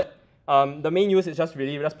straightforward. The main use is just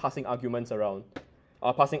really just passing arguments around,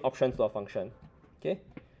 or passing options to a function, okay?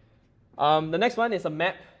 The next one is a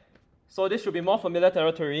map. So this should be more familiar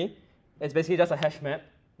territory. It's basically just a hash map,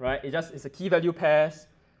 right? It's a key value pairs.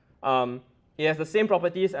 It has the same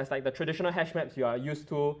properties as like the traditional hash maps you are used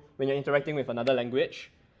to when you're interacting with another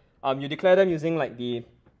language. You declare them using like the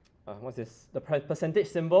what's this? The percentage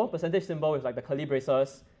symbol with like the curly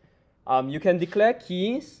braces. You can declare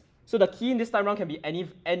keys. So the key in this time around can be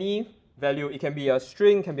any value. It can be a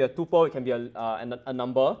string, it can be a tuple, it can be a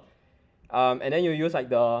number. And then you use like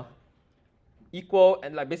the equal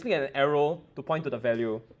and like basically an arrow to point to the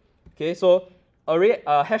value. Okay, so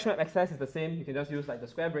hash map access is the same. You can just use like the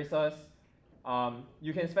square braces.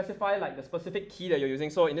 You can specify like the specific key that you're using.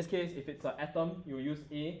 So in this case, if it's an atom, you use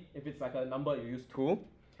A. If it's like a number, you use 2.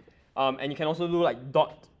 And you can also do like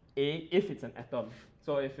dot A if it's an atom.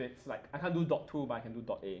 So if it's like, I can't do dot 2, but I can do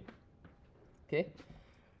dot A. Okay.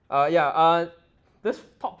 This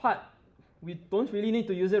top part, we don't really need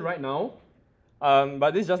to use it right now.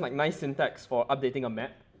 But this is just like nice syntax for updating a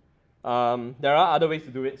map. There are other ways to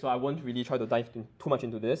do it, so I won't really try to dive too much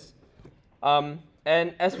into this.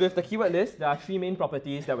 And as with the keyword list, there are 3 main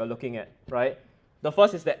properties that we're looking at, right? The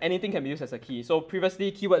first is that anything can be used as a key. So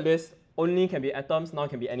previously, keyword list only can be atoms, now it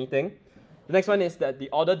can be anything. The next one is that the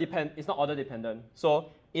order it's not order dependent. So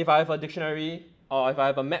if I have a dictionary, or if I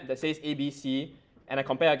have a map that says ABC, and I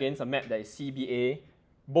compare against a map that is CBA,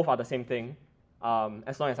 both are the same thing,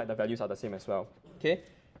 as long as like the values are the same as well. Okay.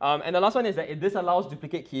 And the last one is that this allows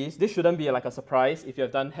duplicate keys. This shouldn't be like a surprise if you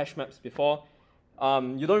have done hash maps before.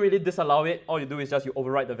 You don't really disallow it. All you do is just you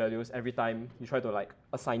overwrite the values every time you try to like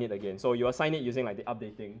assign it again. So you assign it using like the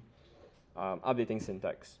updating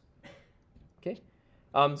syntax. Okay.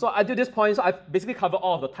 So until this point, so I've basically covered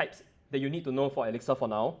all of the types that you need to know for Elixir for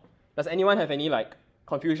now. Does anyone have any like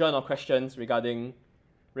confusion or questions regarding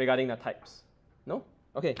the types? No?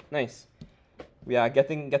 Okay, nice. We are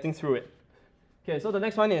getting through it. Okay, so the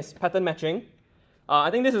next one is pattern matching.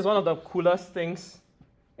 I think this is one of the coolest things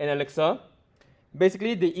in Elixir.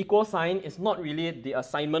 Basically, the equal sign is not really the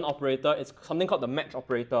assignment operator. It's something called the match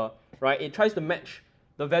operator, right? It tries to match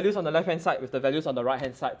the values on the left-hand side with the values on the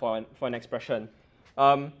right-hand side for an expression.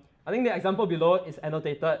 I think the example below is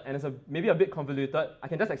annotated, and it's maybe a bit convoluted. I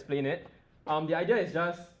can just explain it. The idea is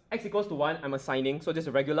just x equals to 1, I'm assigning, so just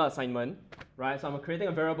a regular assignment, right? So I'm creating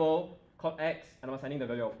a variable called x, and I'm assigning the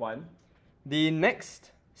value of 1. The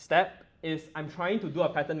next step is I'm trying to do a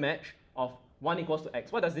pattern match of 1 equals to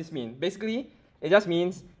x. What does this mean? Basically, it just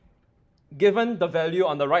means, given the value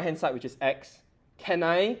on the right-hand side, which is x, can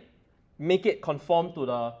I make it conform to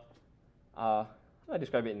the, how do I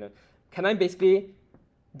describe it?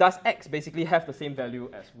 Does x basically have the same value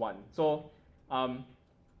as 1? So I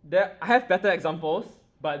have better examples,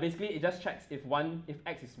 but basically it just checks if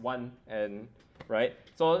x is 1, and right?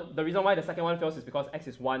 So the reason why the second one fails is because x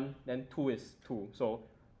is 1, then 2 is 2. So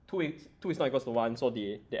 2 is not equals to 1, so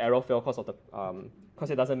the arrow fails because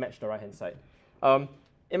it doesn't match the right-hand side.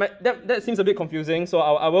 That seems a bit confusing, so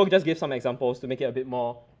I will just give some examples to make it a bit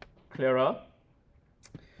more clearer.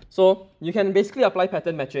 So you can basically apply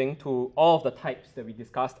pattern matching to all of the types that we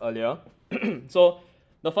discussed earlier. So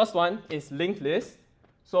the first one is linked list.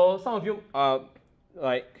 So some of you are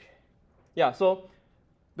so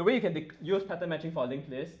the way you can use pattern matching for a linked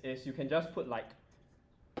list is you can just put like,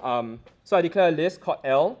 so I declare a list called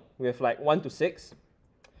L with like 1 to 6.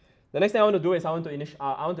 The next thing I want to do is I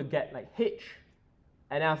want to get like H,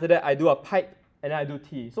 and then after that I do a pipe, and then I do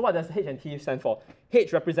T. So what does H and T stand for?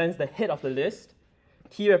 H represents the head of the list.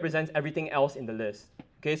 T represents everything else in the list.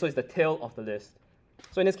 Okay, so it's the tail of the list.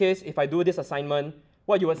 So in this case, if I do this assignment,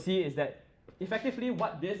 what you will see is that effectively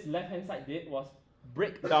what this left-hand side did was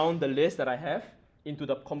break down the list that I have into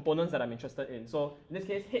the components that I'm interested in. So in this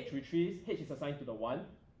case, H retrieves, H is assigned to the 1,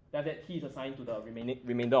 then that T is assigned to the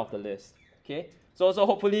remainder of the list. Okay, so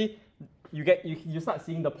hopefully you start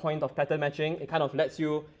seeing the point of pattern matching. It kind of lets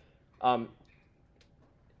you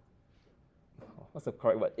what's the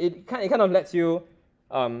correct word? It kind of lets you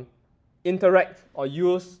interact or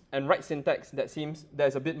use and write syntax that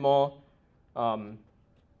is a bit more so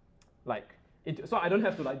I don't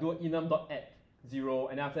have to like do enum.add 0,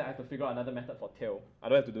 and then after that I have to figure out another method for tail. I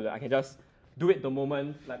don't have to do that. I can just do it the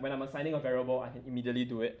moment, like when I'm assigning a variable, I can immediately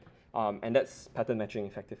do it, and that's pattern matching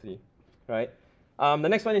effectively, right? The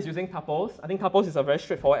next one is using tuples. I think tuples is a very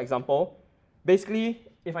straightforward example. Basically,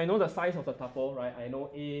 if I know the size of the tuple, right, I know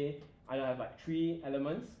I have like 3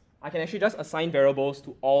 elements, I can actually just assign variables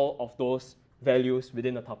to all of those values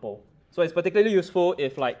within the tuple. So it's particularly useful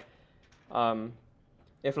if I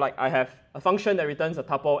have a function that returns a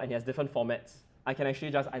tuple and it has different formats. I can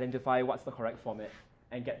actually just identify what's the correct format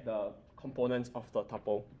and get the components of the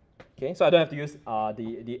tuple. Okay, so I don't have to use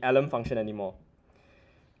the elem function anymore.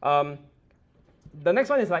 The next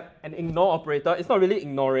one is like an ignore operator. It's not really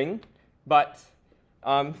ignoring, but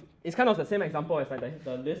it's kind of the same example as like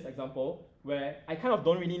the list example, where I kind of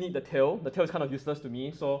don't really need the tail. The tail is kind of useless to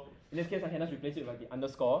me. So in this case, I can just replace it with like the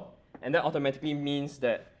underscore. And that automatically means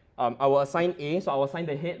that I will assign A, so I will assign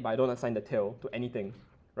the head, but I don't assign the tail to anything.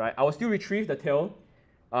 Right? I will still retrieve the tail,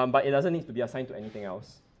 but it doesn't need to be assigned to anything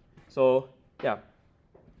else. So yeah.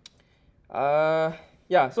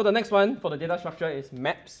 So the next one for the data structure is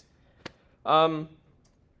maps.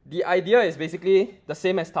 The idea is basically the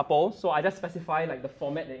same as tuple, so I just specify like the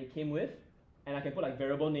format that it came with, and I can put like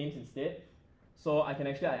variable names instead. So I can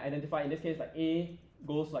actually identify, in this case, like A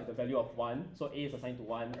goes like the value of 1, so A is assigned to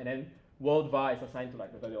 1, and then world var is assigned to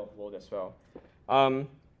like the value of world as well.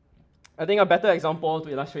 I think a better example to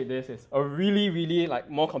illustrate this is a really like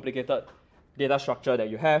more complicated data structure that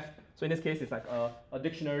you have. So in this case, it's like a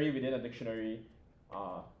dictionary within a dictionary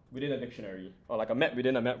within a dictionary, or like a map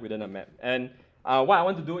within a map within a map. And what I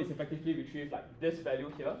want to do is effectively retrieve like this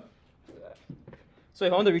value here. So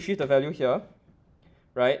if I want to retrieve the value here,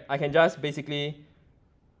 right, I can just basically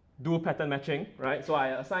do pattern matching, right? So I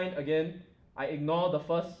assign again, I ignore the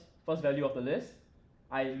first value of the list.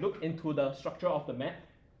 I look into the structure of the map.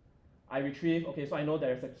 I retrieve, okay, so I know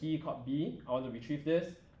there's a key called B. I want to retrieve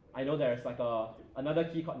this. I know there's like another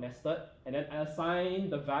key called nested, and then I assign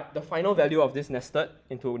the final value of this nested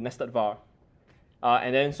into nested var.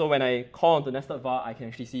 And then so when I call onto nested var, I can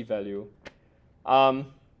actually see value.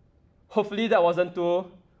 Hopefully that wasn't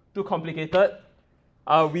too complicated.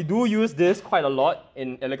 We do use this quite a lot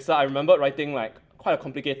in Elixir. I remember writing like quite a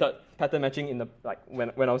complicated pattern matching in the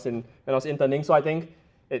when I was interning. So I think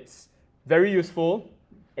it's very useful.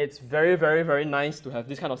 It's very nice to have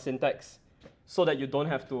this kind of syntax, so that you don't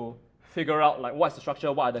have to figure out like what's the structure,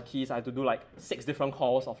 what are the keys. I have to do like 6 different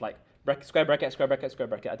calls of like square bracket, square bracket, square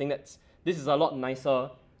bracket. I think this is a lot nicer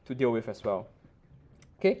to deal with as well.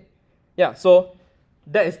 Okay, yeah. So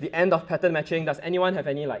that is the end of pattern matching. Does anyone have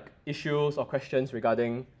any like issues or questions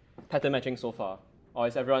regarding pattern matching so far, or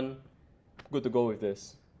is everyone good to go with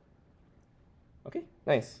this? Okay,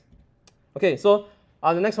 nice. Okay, so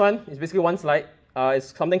the next one is basically one slide.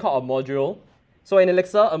 It's something called a module. So in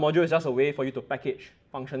Elixir, a module is just a way for you to package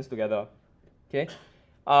functions together. Okay.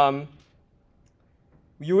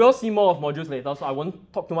 You will see more of modules later, so I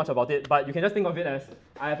won't talk too much about it, but you can just think of it as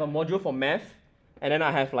I have a module for math, and then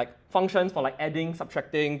I have like functions for like adding,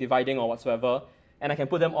 subtracting, dividing, or whatsoever, and I can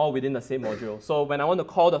put them all within the same module. So when I want to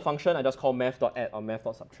call the function, I just call math.add or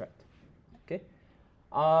math.subtract. Okay.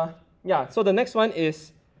 Yeah, so the next one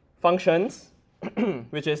is functions,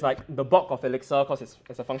 which is like the bulk of Elixir because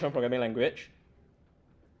it's a function programming language.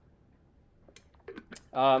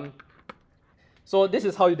 So this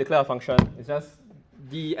is how you declare a function. It's just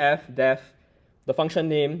def, def, the function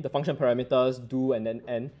name, the function parameters, do, and then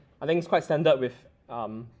end. I think it's quite standard with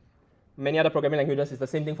many other programming languages. It's the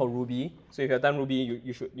same thing for Ruby. So if you've done Ruby,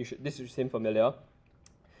 this should seem familiar.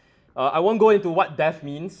 I won't go into what def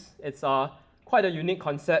means. It's quite a unique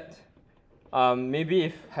concept. Maybe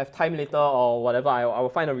if I have time later or whatever, I will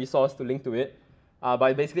find a resource to link to it.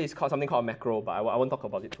 But basically, it's something called a macro, but I won't talk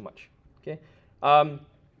about it too much. Okay.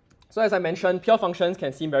 So as I mentioned, pure functions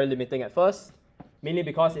can seem very limiting at first, mainly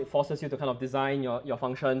because it forces you to kind of design your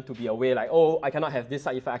function to be a way like, oh, I cannot have this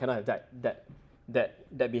side effect, I cannot have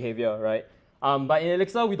that behavior, right? But in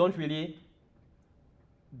Elixir, we don't really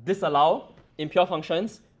disallow impure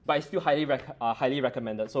functions, but it's still highly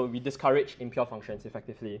recommended. So we discourage impure functions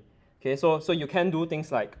effectively. Okay, so you can do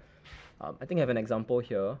things like, I think I have an example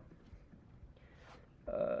here.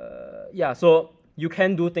 Yeah, so you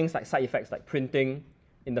can do things like side effects like printing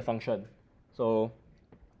in the function. So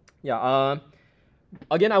yeah,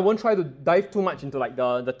 again, I won't try to dive too much into like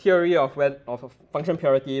the theory of function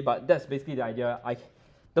purity, but that's basically the idea.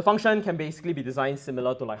 The function can basically be designed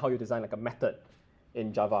similar to like how you design like a method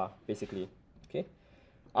in Java, basically. Okay.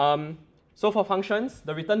 So for functions,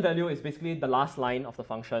 the return value is basically the last line of the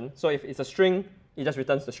function. So if it's a string, it just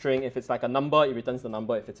returns the string. If it's like a number, it returns the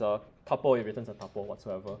number. If it's a tuple, it returns a tuple,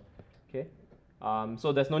 whatsoever. Okay.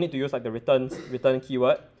 So there's no need to use like the return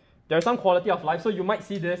keyword. There's some quality of life. So you might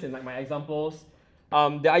see this in like my examples.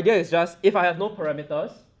 The idea is just if I have no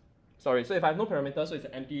parameters, so if I have no parameters, so it's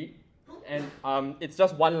empty, and it's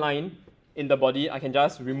just one line in the body, I can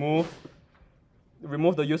just remove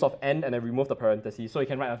the use of end and then remove the parentheses. So you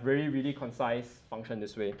can write a really concise function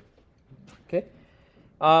this way. Okay.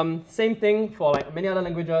 Same thing for like many other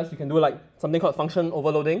languages. You can do like something called function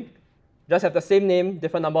overloading. Just have the same name,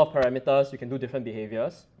 different number of parameters. You can do different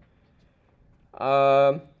behaviors.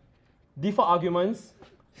 Default arguments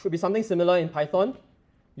should be something similar in Python.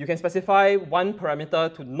 You can specify one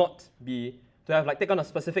parameter to not be to have like take on a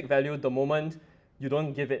specific value the moment you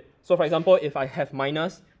don't give it. So for example, if I have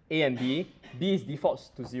minus a and b, b is defaults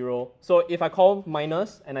to 0. So if I call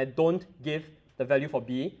minus and I don't give the value for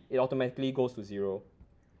b, it automatically goes to 0,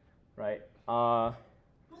 right?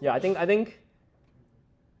 Yeah, I think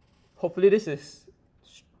hopefully this is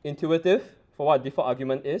intuitive for what a default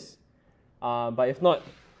argument is. But if not,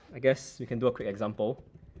 I guess we can do a quick example.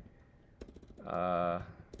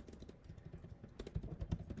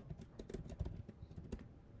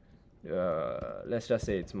 Let's just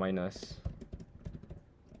say it's minus.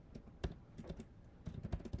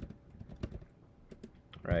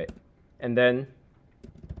 Right, and then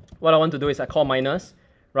what I want to do is I call minus,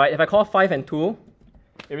 right? If I call 5 and 2,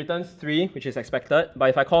 it returns 3, which is expected. But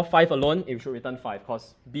if I call 5 alone, it should return 5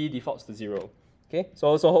 because b defaults to 0. Okay,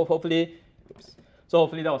 so hopefully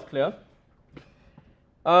that was clear.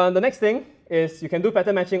 The next thing is you can do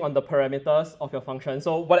pattern matching on the parameters of your function.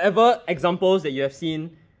 So whatever examples that you have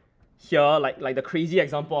seen here, like the crazy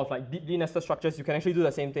example of like deeply nested structures, you can actually do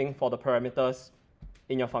the same thing for the parameters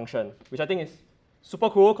in your function, which I think is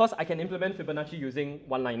super cool because I can implement Fibonacci using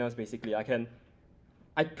one-liners basically. I'm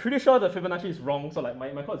pretty sure the Fibonacci is wrong, so like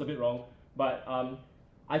my code is a bit wrong, but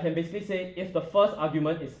I can basically say if the first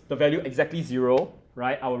argument is the value exactly 0,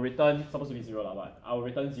 right, I will return, supposed to be 0, but I will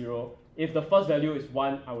return 0. If the first value is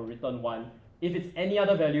 1, I will return 1. If it's any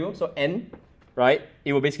other value, so n, right,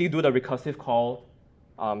 it will basically do the recursive call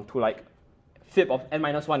to like fib of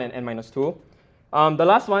n-1 and n-2. The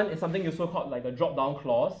last one is something useful called like the drop-down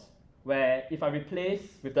clause, where if I replace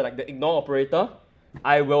with the ignore operator,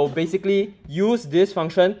 I will basically use this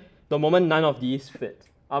function the moment none of these fit.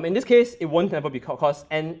 In this case, it won't never be called because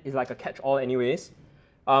n is like a catch-all anyways.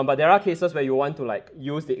 But there are cases where you want to like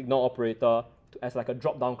use the ignore operator as like a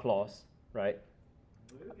drop-down clause, right?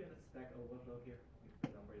 Will you get a stack overflow here if the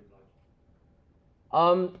number is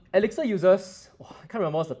large? Elixir uses, I can't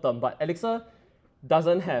remember what's the term, but Elixir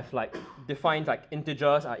doesn't have like defined like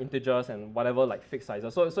integers are integers and whatever like fixed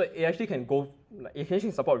sizes. So it actually can go, like, it can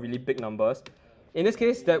actually support really big numbers. In this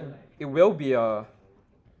case, that it will be a. I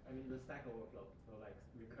mean the stack overflow, so like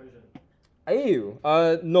recursion.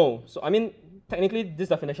 No. So I mean technically this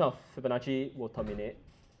definition of Fibonacci will terminate.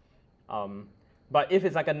 But if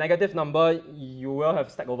it's like a negative number, you will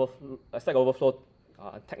have stack overflow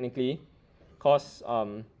technically, because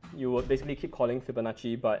you will basically keep calling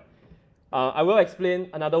Fibonacci. But I will explain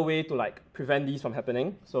another way to like prevent these from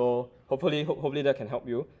happening. So hopefully that can help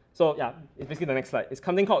you. So yeah, it's basically the next slide. It's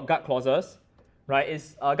something called guard clauses, right?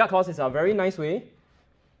 Guard clause is a very nice way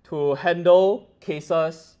to handle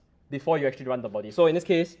cases before you actually run the body. So in this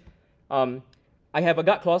case, I have a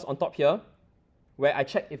guard clause on top here where I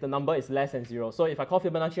check if the number is less than 0. So if I call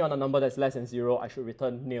Fibonacci on a number that's less than 0, I should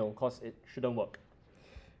return nil because it shouldn't work.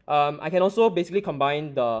 I can also basically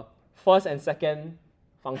combine the first and second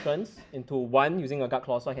functions into 1 using a guard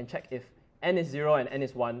clause. So I can check if n is 0 and n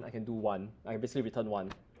is 1, I can do 1. I can basically return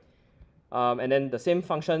 1. And then the same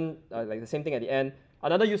function, like the same thing at the end.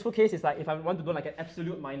 Another useful case is like if I want to do like an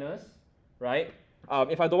absolute minus, right?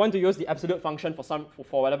 If I don't want to use the absolute function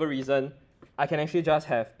for whatever reason, I can actually just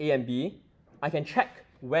have a and b. I can check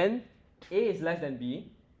when a is less than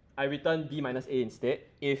b, I return b minus a instead.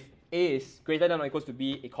 If a is greater than or equals to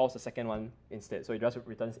b, it calls the second one instead. So it just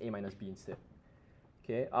returns a minus b instead.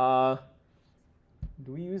 Okay.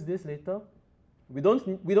 Do we use this later? We don't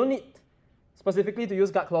need specifically to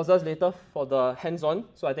use guard clauses later for the hands-on.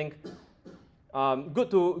 So I think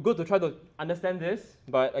good to try to understand this.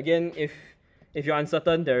 But again, if you're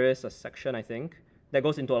uncertain, there is a section I think that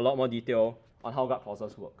goes into a lot more detail on how guard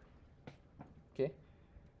clauses work. Okay.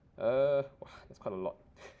 Wow, that's quite a lot.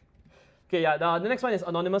 Okay, yeah. The next one is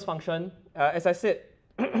anonymous function. As I said,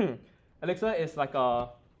 Elixir is like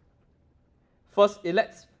it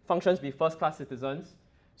lets functions be first-class citizens.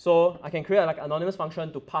 So I can create like an anonymous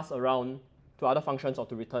function to pass around to other functions or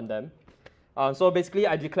to return them. So basically,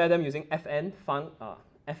 I declare them using fn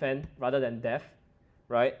rather than def,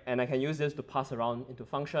 right? And I can use this to pass around into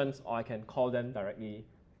functions, or I can call them directly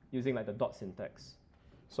using like the dot syntax.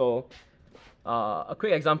 So a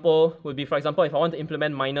quick example would be, for example, if I want to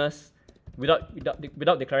implement minus without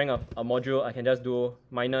declaring a module, I can just do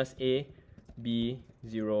minus a, b,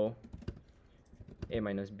 0, a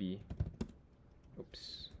minus b.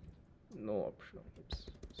 Oops, no option. Oops,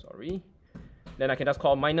 sorry. Then I can just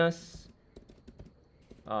call minus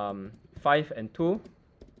 5 and 2,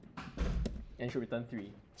 and it should return 3.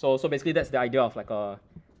 So basically that's the idea of like a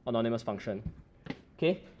anonymous function.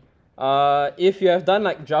 Okay. If you have done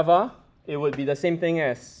like Java, it would be the same thing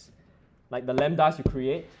as like the lambdas you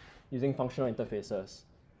create using functional interfaces,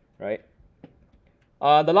 right?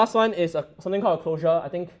 The last one is something called a closure. I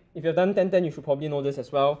think if you've done 1010, you should probably know this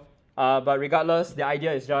as well. But regardless, the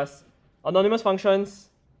idea is just anonymous functions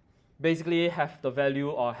basically have the value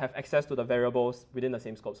or have access to the variables within the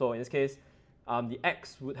same scope. So in this case, the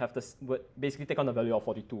x would basically take on the value of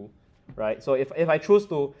 42, right? So if I choose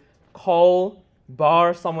to call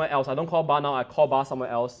bar somewhere else, I don't call bar now, I call bar somewhere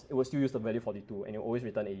else, it will still use the value 42, and it will always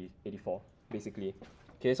return 84, basically.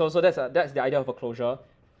 Okay, so that's the idea of a closure.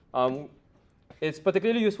 It's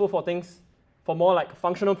particularly useful for more like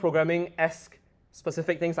functional programming-esque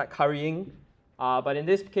specific things like currying. But in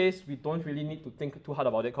this case, we don't really need to think too hard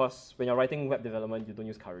about it because when you're writing web development, you don't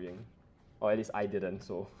use currying. Or at least I didn't,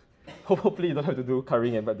 so hopefully you don't have to do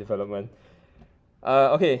currying in web development.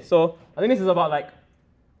 Okay, so I think this is about like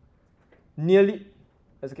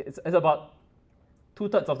it's about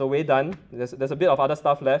 2/3 of the way done. There's a bit of other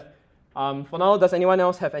stuff left. For now, does anyone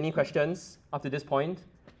else have any questions up to this point?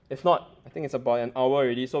 If not, I think it's about an hour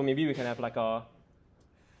already, so maybe we can have like a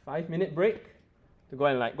 5-minute break to go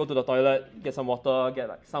and like go to the toilet, get some water, get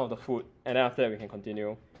like some of the food, and then after that we can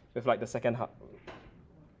continue with like the second half,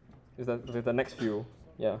 with the next few.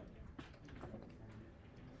 Yeah.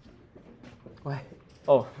 Why?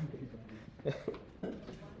 Oh.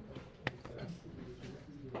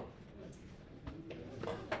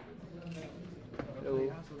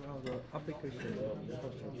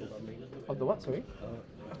 Of the what, sorry?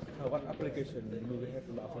 What application do we have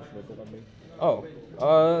about functional programming? Oh,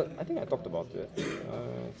 I think I talked about it.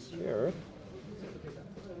 It's here.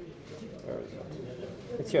 Where is it?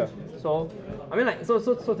 It's here. So, I mean, like, so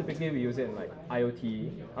typically we use it in like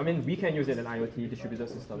IoT. I mean, we can use it in IoT distributed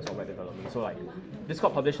systems or web development. So, like,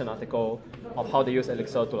 Discord published an article of how they use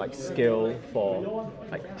Elixir to like scale for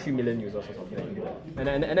like 3 million users or something.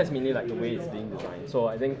 And that's mainly like the way it's being designed. So,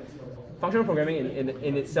 I think functional programming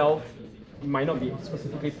in itself might not be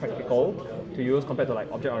specifically practical to use compared to like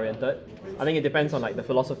object-oriented. I think it depends on like the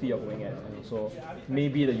philosophy you're going at, and also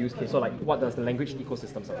maybe the use case. So like, what does the language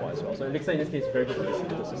ecosystem support as well? So Elixir in this case is very good for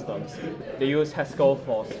distributed systems. They use Haskell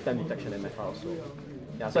for spam detection and meta also.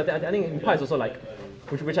 Yeah, so I think in part it's also like,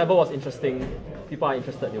 whichever was interesting, people are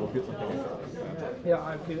interested, they will build something like that. Yeah,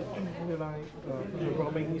 I feel like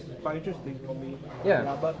programming is quite interesting for me.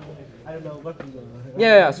 Yeah. But I don't know what to do.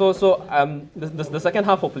 Yeah. So the second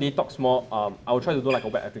half hopefully talks more. I will try to do like a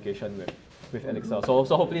web application with Elixir. So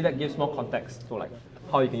hopefully that gives more context to like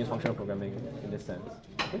how you can use functional programming in this sense.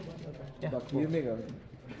 Okay? Yeah. But can you make a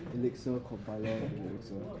Elixir compiler in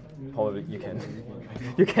Elixir? Probably you can.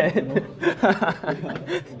 You can.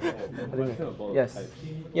 Yes.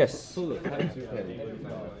 Yes. So the types you can,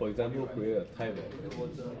 for example, create a type of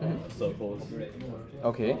circles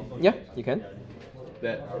Okay. Yeah, you can.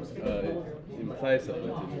 that implies a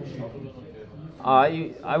integer.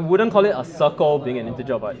 I wouldn't call it a circle being an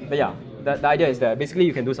integer, but yeah, the idea is that basically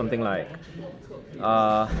you can do something like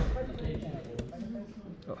I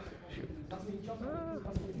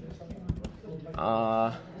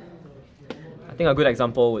think a good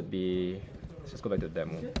example would be, let's just go back to the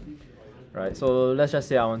demo. Right, so let's just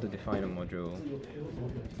say I want to define a module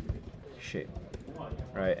shape,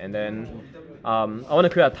 right, and then I want to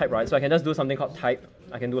create a type, right, so I can just do something called type.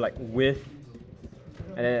 I can do like width,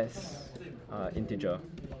 and then it's integer.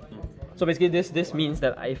 So basically this means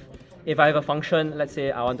that if I have a function, let's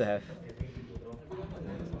say I want to have,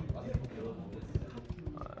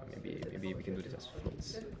 maybe we can do this as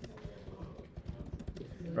floats.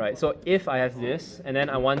 Right, so if I have this, and then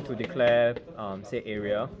I want to declare, say,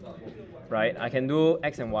 area, right, I can do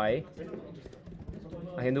x and y.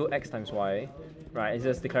 I can do x times y, right, it's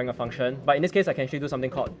just declaring a function. But in this case, I can actually do something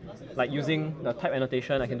called, like using the type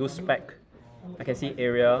annotation, I can do spec, I can see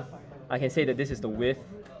area, I can say that this is the width,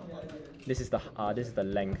 this is the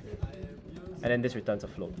length, and then this returns a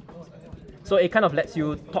float. So it kind of lets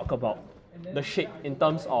you talk about the shape in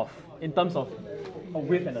terms of a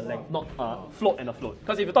width and a length, not a float and a float.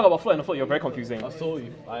 Because if you talk about float and a float, you're very confusing. So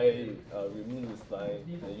if I remove this line,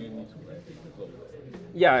 then you need to write float.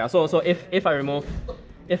 Yeah. So if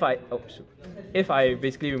I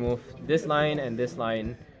basically remove this line and this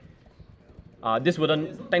line, this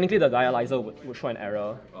wouldn't, technically the dialyzer would show an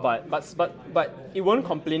error, but it won't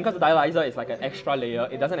complain because the dialyzer is like an extra layer.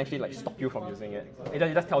 It doesn't actually like stop you from using it. It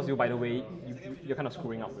just tells you, by the way, you're kind of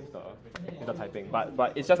screwing up with the typing.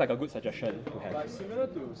 But it's just like a good suggestion to have. Similar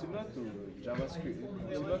to JavaScript,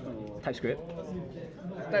 similar to TypeScript.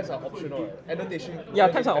 types are optional. Annotation. Yeah,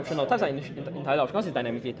 types are optional. Types are entirely optional because it's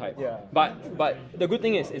dynamically typed. Yeah. But the good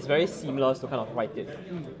thing is it's very seamless to kind of write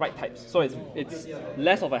types. So it's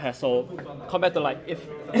less of a hassle compared to like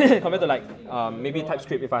maybe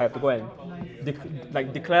TypeScript if I have to go and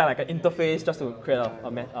declare like an interface just to create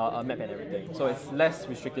a map and everything. So it's less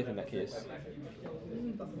restrictive in that case.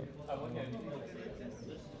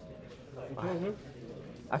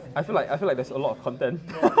 I feel like there's a lot of content.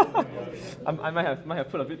 I might have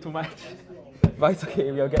put a bit too much, but it's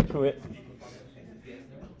okay. We'll get through it.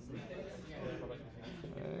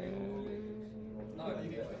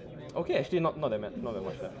 Okay, actually not that much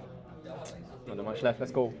left. Not that much left.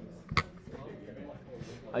 Let's go.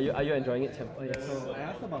 Are you enjoying it, Tim? Oh yes. So I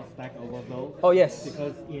asked about Stack Overflow. Oh yes.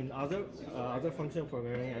 Because in other function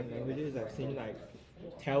programming languages, I've seen like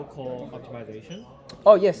tail call optimization.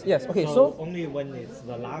 Oh yes. Okay. So only when it's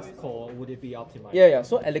the last call would it be optimized. yeah.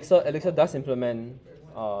 So Elixir does implement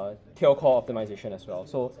tail call optimization as well.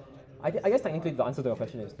 So I guess technically the answer to your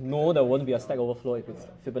question is no, there won't be a Stack Overflow if it's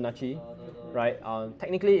Fibonacci, right?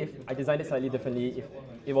 Technically, if I designed it slightly differently, if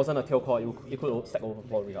it wasn't a tail call, it could Stack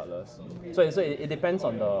Overflow regardless. So it depends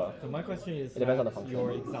on the. So my question is, it depends on the function.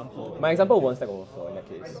 Your example. My example won't Stack Overflow in that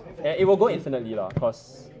case. It will go infinitely lah,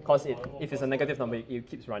 cause if it's a negative number, it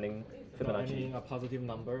keeps running Fibonacci. I mean a positive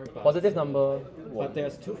number. But Positive number But won't.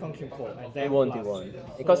 there's two function calls. And then It won't. plus.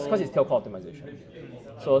 Because it's tail call optimization.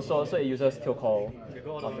 So it uses tail call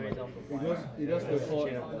optimization. It does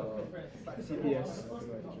report CPS.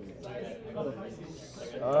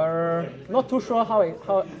 Not too sure how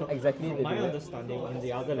exactly they My do it. understanding in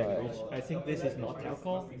the other language, I think this is not tail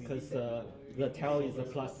call because the tail is a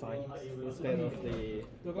plus sign instead of the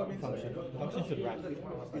function. Function should wrap.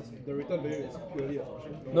 The return value is purely a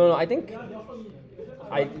function. No, I think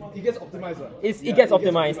It gets optimized, right? it gets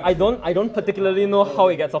optimized. I don't particularly know how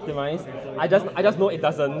it gets optimized. I just know it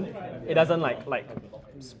doesn't like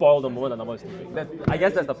spoil the moment the number is too big. I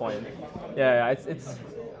guess that's the point. Yeah, it's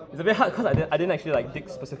a bit hard because I didn't actually like dig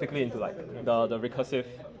specifically into like the recursive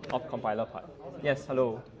of compiler part. Yes,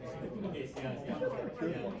 hello.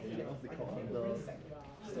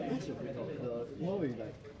 The more we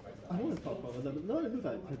like, I don't want to talk about the more it looks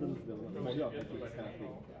like patterns, the module of matching kind of thing.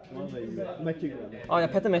 The one where you matching. Oh yeah,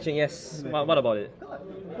 pattern matching. Yes. What about it?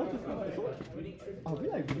 Are we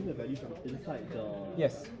like reading the value from inside the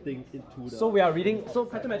Yes. thing into the? So we are reading. So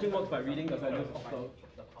pattern matching works by reading the values of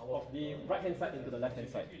the right hand side into the left hand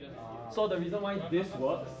side. So the reason why this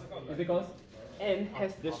works is because n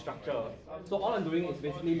has this structure. So all I'm doing is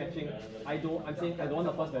basically matching. I'm saying I don't want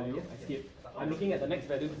the first value. I skip. I'm looking at the next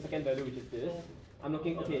value, the second value, which is this. I'm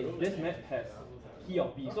looking. Okay, this map has key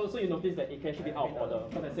of B. So you notice that it can actually be out of order.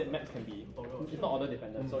 Because I said maps can be. It's not order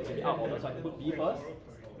dependent. So it can be out of order. So I can put B first,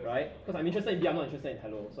 right? Because I'm interested in B. I'm not interested in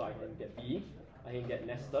hello. So I can get B. I can get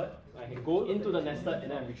nested, I can go into the nested and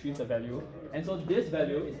then I retrieve the value. And so this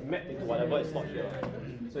value is mapped into whatever is not here.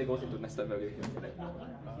 So it goes into nested value here.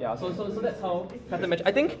 Yeah, so that's how pattern match.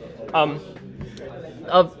 I think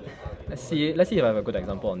let's see if I have a good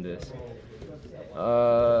example on this.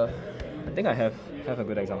 I think I have a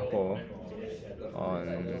good example on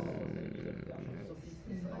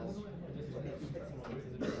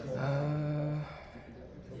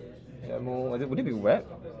demo. Would it be web?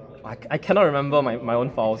 I cannot remember my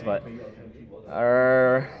own files, but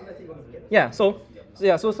yeah. So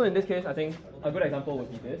in this case, I think a good example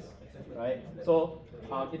would be this, right? So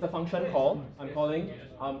it's a function call. I'm calling.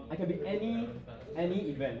 I can be any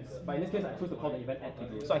events, but in this case, I choose to call the event add to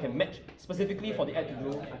do. So I can match specifically for the add to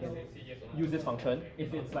do. I can use this function.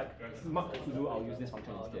 If it's like marked to do, I'll use this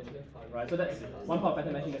function instead, right? So that's one part of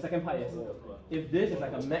pattern matching. The second part is if this is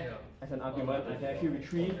like a map as an argument, I can actually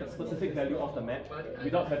retrieve a specific value of the map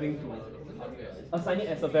without having to assign it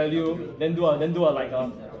as a value, then do a like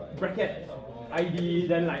a bracket ID,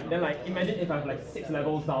 then imagine if I have like 6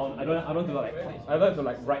 levels down, I don't have to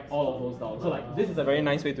like write all of those down. So like this is a very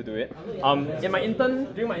nice way to do it. During my intern,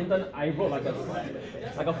 I wrote like a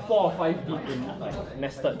 4 or 5 deep in like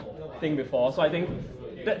nested thing before. So I think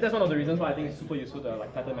that's one of the reasons why I think it's super useful to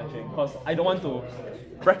like pattern matching, because I don't want to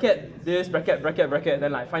bracket this, bracket,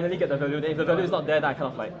 then like finally get the value. Then if the value is not there, then I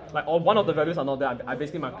kind of like or one of the values are not there, I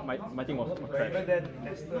basically my thing was crash. Even then,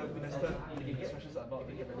 nested instructions are not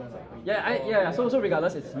recommended. Yeah. So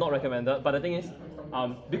regardless, it's not recommended. But the thing is,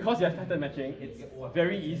 because you have pattern matching, it's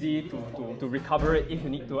very easy to recover it if you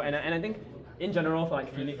need to. And I think in general for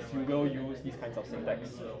like Phoenix, you will use these kinds of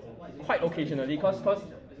syntax quite occasionally, because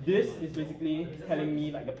this is basically telling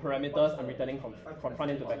me like the parameters I'm returning from front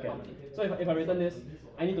end to back end. So if I return this,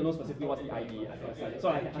 I need to know specifically what's the ID I can assign. So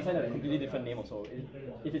I can assign a completely different name also.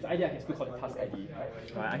 If it's ID, I can still call it task ID.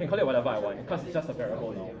 Right? I can call it whatever I want because it's just a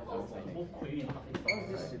variable now.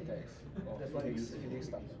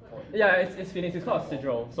 Yeah, it's Phoenix. It's called a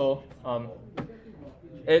sigil. So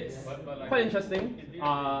it's quite interesting.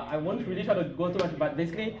 I won't really try to go too much, but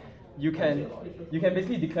basically, you can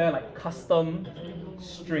basically declare like custom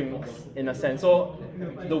strings in a sense. So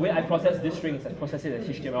the way I process this string is I process it as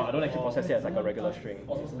HTML. I don't actually process it as like a regular string.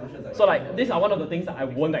 So like these are one of the things that I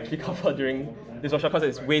won't actually cover during this workshop because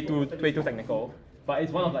it's way too technical. But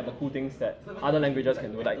it's one of like the cool things that other languages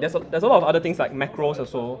can do. Like there's a lot of other things like macros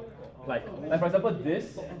also. Like for example,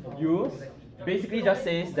 this use basically just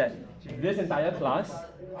says that this entire class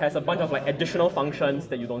has a bunch of like additional functions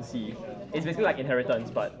that you don't see. It's basically like inheritance,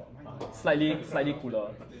 but slightly cooler.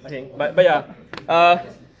 Okay, but yeah,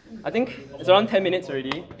 I think it's around 10 minutes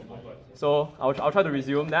already, so I'll try to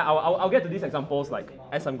resume. Then I'll get to these examples like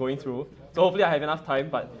as I'm going through. So hopefully I have enough time.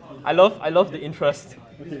 But I love the interest.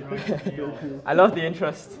 I love the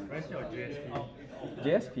interest. Where's your JSP?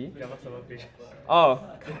 JSP? Java server page. Oh,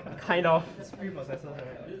 kind of. It's preprocessors,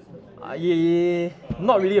 right? Yeah,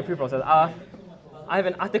 not really a preprocessor. I have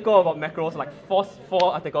an article about macros, like four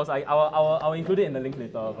articles. I'll include it in the link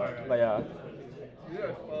later. But yeah. Is it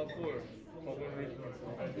as powerful as common list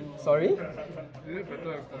macros? Sorry? Is it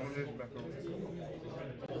better as common list macros?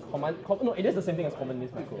 No, it is the same thing as common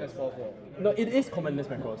list macros. That's powerful. No, it is common list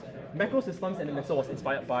macros. Macro systems and Elixir was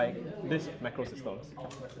inspired by this macro systems.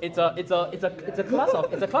 It's a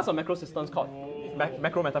class of macro systems called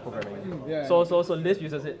macro metaprogramming. Yeah. So Lisp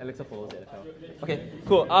uses it, Elixir follows it. Okay,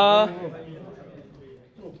 cool.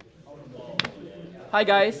 Hi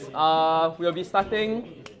guys. We'll be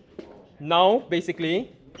starting now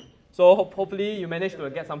basically. So hopefully you managed to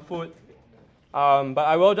get some food. But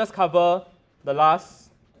I will just cover the last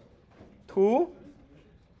two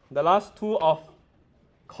of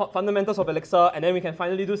fundamentals of Elixir, and then we can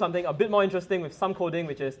finally do something a bit more interesting with some coding,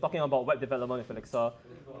 which is talking about web development with Elixir.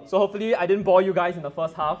 So hopefully I didn't bore you guys in the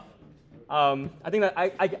first half. I think that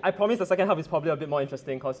I promise the second half is probably a bit more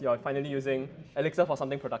interesting because you're finally using Elixir for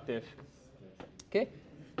something productive. Okay.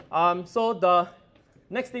 So the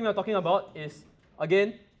next thing we're talking about is,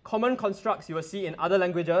 again, common constructs you will see in other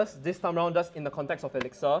languages, this time around just in the context of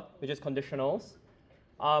Elixir, which is conditionals.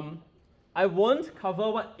 I won't cover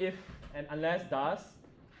what if and unless does,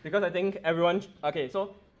 because I think everyone, okay,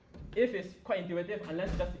 so if is quite intuitive, unless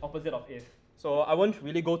is just the opposite of if. So I won't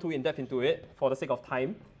really go too in-depth into it for the sake of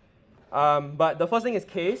time. But the first thing is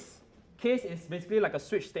case. Case is basically like a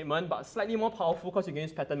switch statement, but slightly more powerful because you can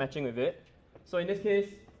use pattern matching with it. So in this case,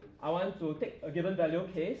 I want to take a given value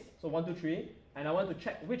case, so 1, 2, 3, and I want to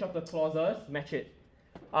check which of the clauses match it.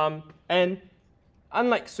 And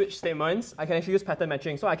unlike switch statements, I can actually use pattern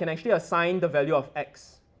matching. So I can actually assign the value of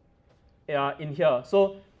x in here.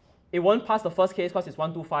 So it won't pass the first case because it's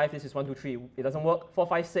 1, 2, 5, this is 1, 2, 3. It doesn't work. 4,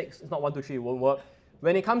 5, 6, it's not 1, 2, 3, it won't work.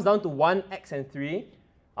 When it comes down to 1, x, and 3,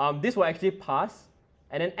 this will actually pass,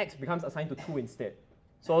 and then x becomes assigned to 2 instead.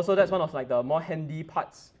 So that's one of like the more handy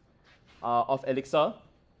parts of Elixir.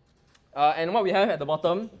 And what we have at the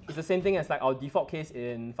bottom is the same thing as like our default case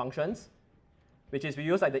in functions, which is we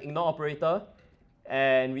use like the ignore operator,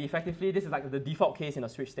 and we effectively, this is like the default case in a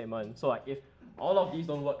switch statement. So like if all of these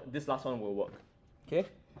don't work, this last one will work. Okay.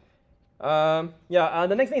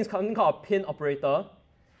 The next thing is something called a pin operator.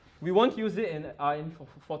 We won't use it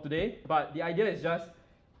for today, but the idea is just,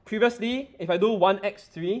 previously, if I do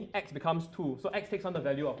 1x3, x becomes 2. So x takes on the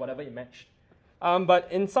value of whatever it matched.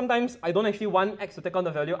 But sometimes I don't actually want x to take on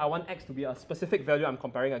the value. I want x to be a specific value I'm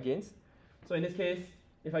comparing against. So in this case,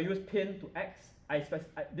 if I use pin to x,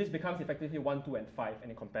 this becomes effectively 1, 2, and 5,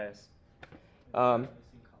 and it compares.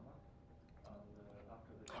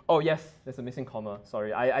 Oh yes, there's a missing comma.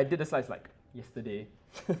 Sorry, I did the slides like yesterday.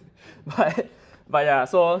 but yeah,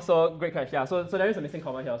 so great catch. Yeah, so there is a missing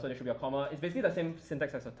comma here, so there should be a comma. It's basically the same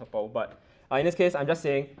syntax as a tuple, but in this case, I'm just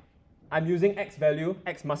saying I'm using x value,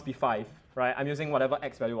 x must be 5, right? I'm using whatever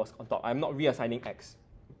x value was on top. I'm not reassigning x.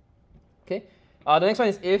 Okay. The next one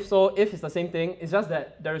is if. So if is the same thing. It's just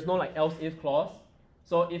that there is no like else if clause.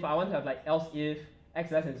 So if I want to have like else if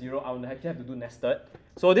x less than 0, I would actually have to do nested.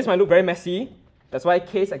 So this might look very messy. That's why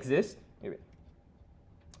case exists. Wait.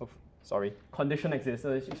 Oh, sorry. Condition exists.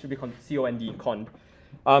 So it should be COND, cond.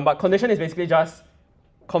 But condition is basically just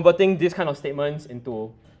converting these kind of statements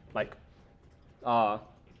into like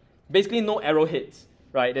basically no arrowheads,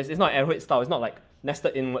 right? It's not arrowhead style. It's not like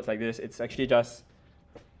nested inwards like this. It's actually just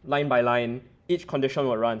line by line. Each condition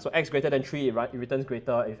will run. So x greater than 3, it returns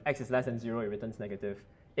greater. If x is less than 0, it returns negative.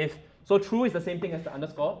 So true is the same thing as the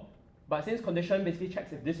underscore. But since condition basically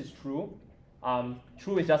checks if this is true,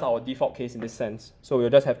 true is just our default case in this sense. So we'll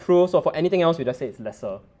just have true. So for anything else, we just say it's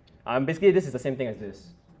lesser. Basically, this is the same thing as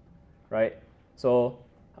this, right? So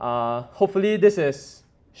hopefully this is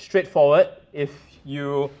straightforward if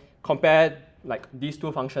you compare like these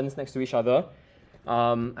two functions next to each other.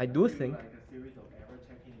 I do think. Like a series of error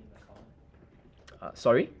checking in the count.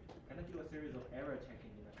 Sorry? Can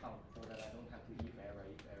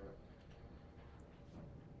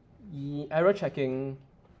The error checking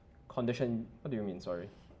condition, what do you mean, sorry?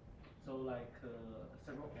 So like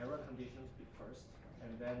several error conditions be first,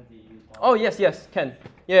 and then the... Oh, yes, can.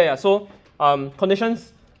 Yeah. So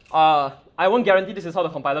conditions, I won't guarantee this is how the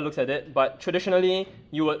compiler looks at it, but traditionally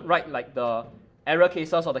you would write like the error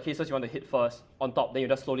cases or the cases you want to hit first on top, then you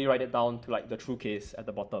just slowly write it down to like the true case at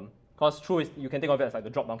the bottom. Because true is, you can think of it as like the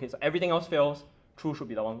drop down case. So everything else fails, true should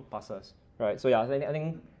be the one passes. Right, so yeah, I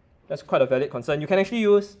think that's quite a valid concern. You can actually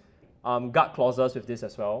use guard clauses with this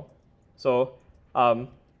as well. So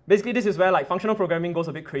basically this is where like functional programming goes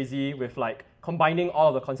a bit crazy with like combining all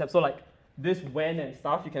of the concepts. So like this when and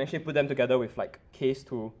stuff, you can actually put them together with like case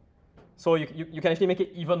too. So you can actually make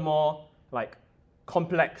it even more like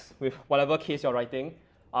complex with whatever case you're writing.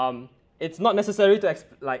 It's not necessary to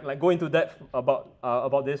like go into depth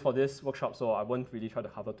about this for this workshop, so I won't really try to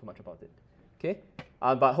cover too much about it. Okay,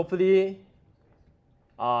 but hopefully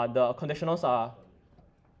the conditionals are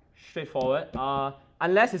straightforward.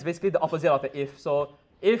 Unless it's basically the opposite of the if. So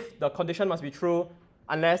if the condition must be true,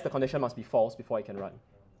 unless the condition must be false before it can run.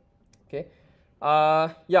 Okay.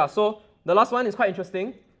 Yeah. So the last one is quite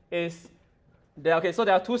interesting. So there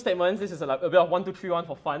are two statements. This is a bit of 1, 2, 3, 1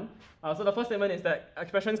 for fun. So the first statement is that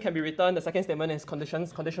expressions can be returned. The second statement is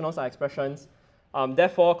conditions. Conditionals are expressions.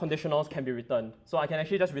 Therefore, conditionals can be returned. So I can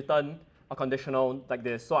actually just return a conditional like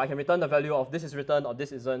this. So I can return the value of this is returned or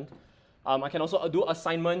this isn't. I can also do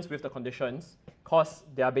assignments with the conditions because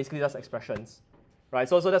they are basically just expressions, right?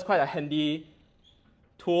 So that's quite a handy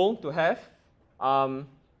tool to have.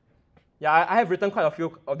 Yeah, I have written quite a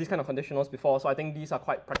few of these kind of conditionals before, so I think these are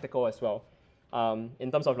quite practical as well.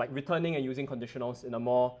 In terms of like returning and using conditionals in a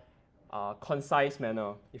more concise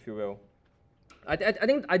manner, if you will. I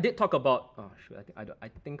think I did talk about, oh shoot, I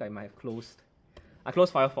think I might have closed. I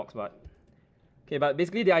closed Firefox, but okay. But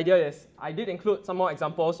basically the idea is I did include some more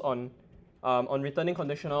examples on returning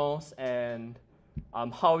conditionals and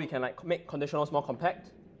how we can like make conditionals more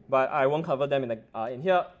compact. But I won't cover them in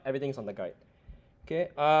here. Everything's on the guide. Okay.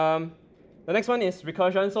 The next one is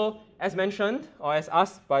recursion. So as mentioned, or as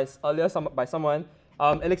asked by someone,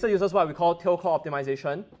 Elixir uses what we call tail call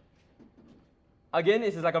optimization. Again,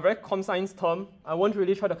 this is like a very comp science term. I won't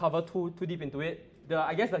really try to cover too deep into it.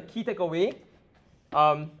 I guess the key takeaway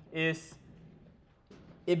is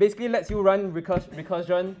it basically lets you run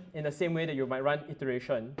recursion in the same way that you might run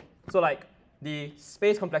iteration. So like the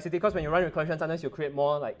space complexity, because when you run recursion, sometimes you create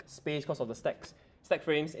more like space because of the stack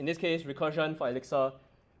frames. In this case, recursion for Elixir,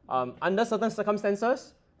 under certain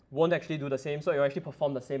circumstances, won't actually do the same. So it will actually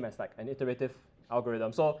perform the same as like an iterative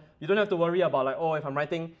algorithm. So you don't have to worry about like, oh, if I'm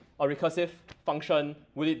writing a recursive function,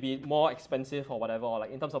 will it be more expensive or whatever, or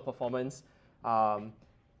like in terms of performance.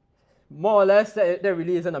 More or less, that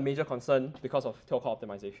really isn't a major concern because of tail call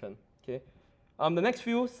optimization. Okay. The next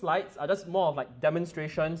few slides are just more of like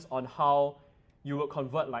demonstrations on how you would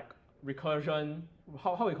convert like recursion,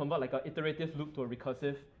 how we convert like an iterative loop to a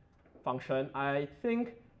recursive function. I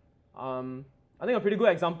think a pretty good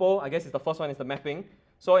example, I guess, is the first one is the mapping.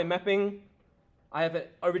 So in mapping, I have an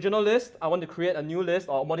original list. I want to create a new list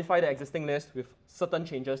or modify the existing list with certain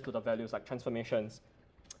changes to the values, like transformations.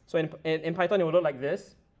 So in Python, it will look like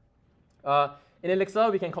this. In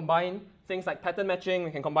Elixir, we can combine things like pattern matching.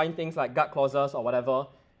 We can combine things like guard clauses or whatever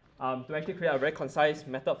to actually create a very concise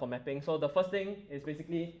method for mapping. So the first thing is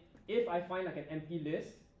basically, if I find like an empty list,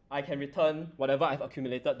 I can return whatever I've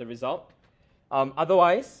accumulated, the result.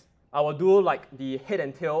 Otherwise, I will do like the head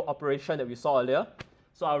and tail operation that we saw earlier.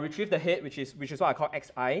 So I'll retrieve the head, which is what I call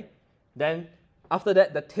xi. Then after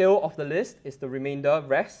that, the tail of the list is the remainder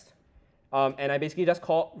rest. And I basically just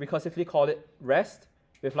recursively call it rest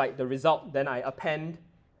with like the result. Then I append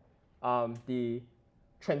the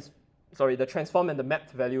transform and the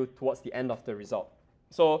mapped value towards the end of the result.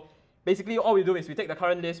 So basically all we do is we take the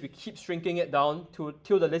current list, we keep shrinking it down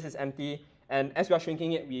till the list is empty. And as we are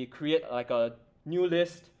shrinking it, we create like a new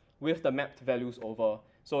list with the mapped values over.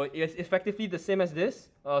 So it's effectively the same as this,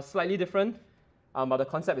 slightly different, but the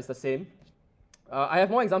concept is the same. I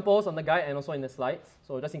have more examples on the guide and also in the slides.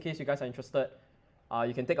 So just in case you guys are interested,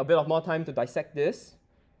 you can take a bit of more time to dissect this.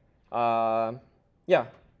 Yeah.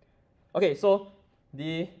 Okay, so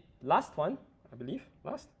the last one, I believe,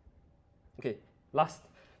 Okay,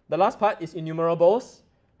 the last part is enumerables.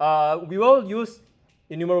 We will use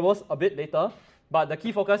enumerables a bit later, but the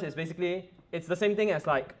key focus is basically, it's the same thing as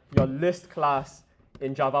like your list class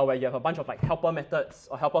in Java, where you have a bunch of like helper methods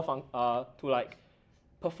or helper to like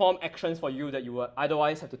perform actions for you that you would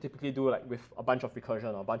otherwise have to typically do like with a bunch of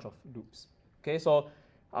recursion or a bunch of loops. Okay, so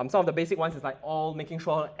some of the basic ones is like all making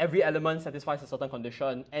sure every element satisfies a certain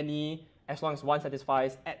condition, any, as long as one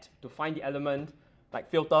satisfies, add to find the element, like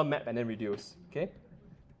filter, map, and then reduce. Okay.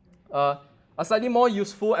 A slightly more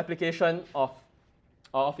useful application of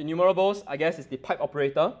enumerables, I guess, is the pipe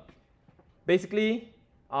operator. Basically,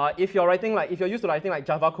 if you're used to writing like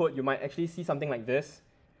Java code, you might actually see something like this.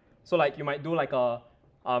 So like you might do like a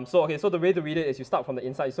so the way to read it is you start from the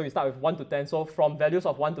inside. So you start with 1 to 10. So from values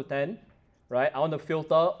of 1 to 10, right? I want to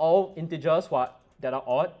filter all integers that are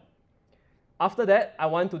odd. After that, I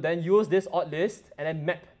want to then use this odd list and then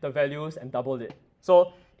map the values and double it.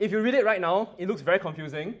 So if you read it right now, it looks very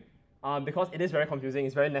confusing because it is very confusing.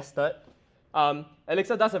 It's very nested.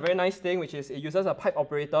 Elixir does a very nice thing, which is it uses a pipe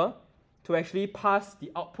operator to actually pass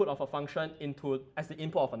the output of a function as the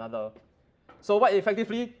input of another. So what it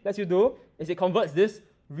effectively lets you do is it converts this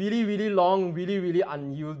really, really long, really, really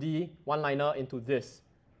unwieldy one-liner into this.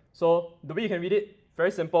 So the way you can read it,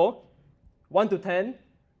 very simple. 1 to 10,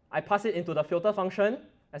 I pass it into the filter function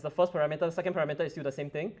as the first parameter. The second parameter is still the same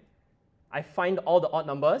thing. I find all the odd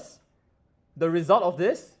numbers. The result of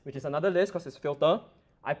this, which is another list because it's filter,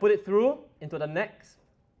 I put it through into the next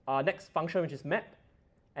function, which is map.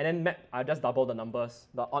 And then map, I just double the numbers,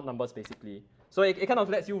 the odd numbers basically. So it kind of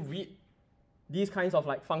lets you read these kinds of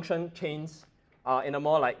like function chains in a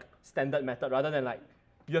more like standard method rather than like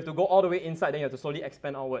you have to go all the way inside, then you have to slowly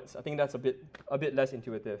expand outwards. I think that's a bit less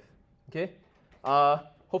intuitive. Okay.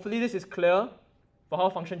 Hopefully this is clear for how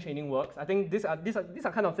function chaining works. I think these are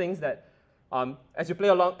kind of things that as you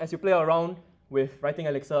play around with writing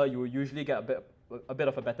Elixir, you will usually get a bit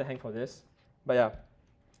of a better hang for this. But yeah.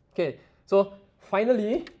 Okay. So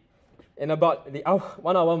finally, in about the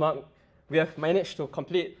 1 hour mark, we have managed to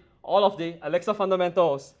complete all of the Elixir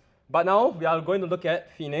fundamentals. But now we are going to look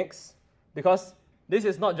at Phoenix because this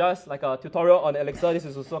is not just like a tutorial on Elixir. This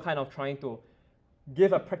is also kind of trying to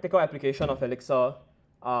give a practical application of Elixir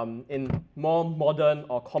in more modern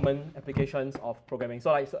or common applications of programming.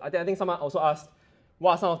 So I think someone also asked,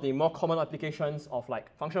 what are some of the more common applications of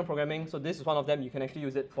like functional programming? So this is one of them. You can actually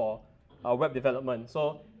use it for web development.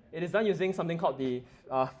 So it is done using something called the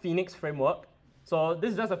Phoenix framework. So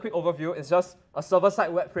this is just a quick overview. It's just a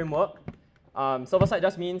server-side web framework. Server-side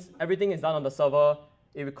just means everything is done on the server.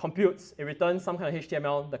 It computes, it returns some kind of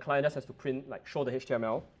HTML. The client just has to print, like show the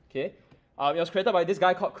HTML. Okay. It was created by this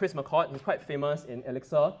guy called Chris McCord. He's quite famous in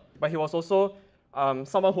Elixir, but he was also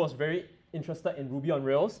someone who was very interested in Ruby on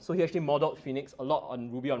Rails. So he actually modeled Phoenix a lot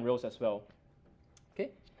on Ruby on Rails as well. Okay.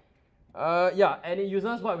 Yeah, and it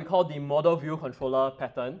uses what we call the model view controller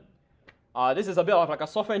pattern. This is a bit of like a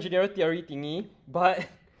software engineering theory thingy, but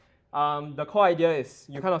the core idea is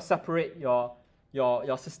you kind of separate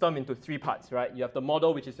your system into 3 parts, right? You have the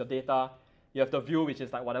model, which is your data. You have the view, which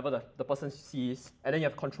is like whatever the person sees. And then you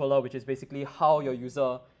have controller, which is basically how your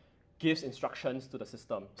user gives instructions to the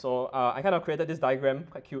system. So I kind of created this diagram,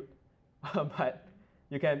 quite cute. But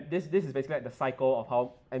you can, this is basically like the cycle of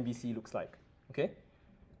how MVC looks like, okay?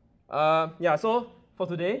 Yeah, so for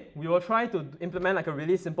today, we will try to implement like a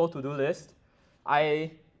really simple to-do list.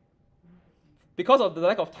 Because of the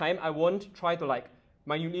lack of time, I won't try to like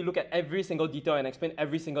minutely look at every single detail and explain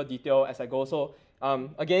every single detail as I go. So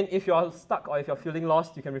again, if you're stuck or if you're feeling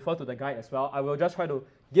lost, you can refer to the guide as well. I will just try to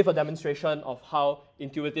give a demonstration of how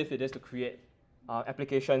intuitive it is to create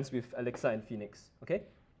applications with Elixir and Phoenix, okay?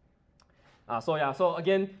 So yeah, so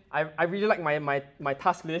again, I really like my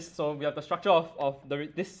task list. So we have the structure of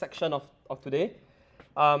this section of today.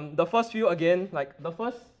 The first few, again, like the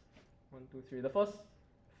first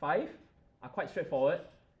 5 are quite straightforward.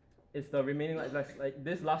 It's the remaining, like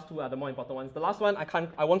these last 2 are the more important ones. The last one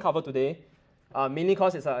I won't cover today, mainly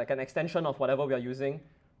because it's like an extension of whatever we are using.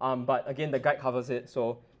 But again, the guide covers it.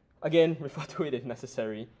 So again, refer to it if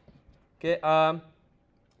necessary. Okay.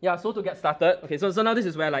 Yeah. So to get started, okay. So now this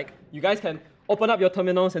is where like you guys can open up your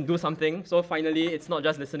terminals and do something. So finally, it's not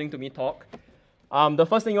just listening to me talk. The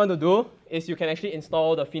first thing you want to do is you can actually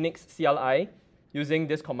install the Phoenix CLI using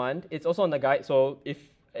this command. It's also on the guide. So if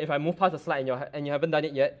I move past the slide and you haven't done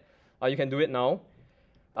it yet, you can do it now.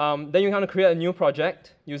 Then you kind of create a new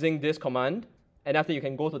project using this command, and after you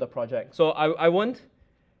can go to the project. So I won't.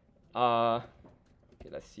 Okay,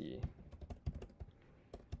 let's see.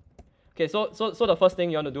 Okay, so the first thing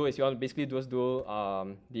you want to do is you want to basically do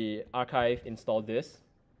the archive install this,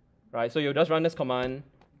 right? So you just run this command.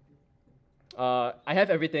 I have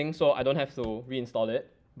everything, so I don't have to reinstall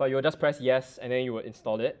it. But you'll just press yes, and then you will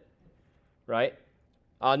install it, right?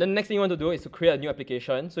 Then the next thing you want to do is to create a new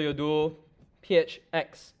application. So you do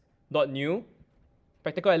phx.new,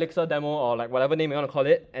 practical Elixir demo, or like whatever name you want to call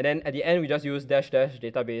it. And then at the end, we just use --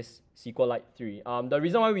 database SQLite 3. The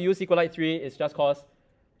reason why we use SQLite 3 is just because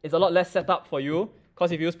it's a lot less setup for you.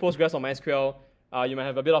 Because if you use Postgres or MySQL, you might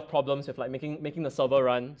have a bit of problems with like making the server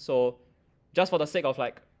run. So just for the sake of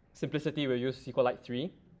like simplicity, we'll use SQLite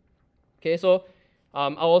 3. Okay, so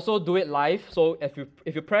I'll also do it live. So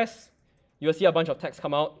if you press, you'll see a bunch of text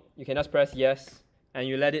come out. You can just press yes, and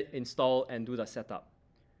you let it install and do the setup.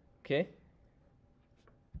 Okay.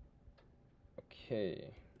 Okay.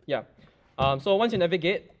 Yeah. So once you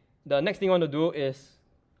navigate, the next thing you want to do is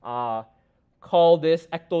call this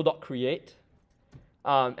ecto.create.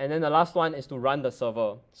 And then the last one is to run the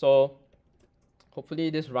server. So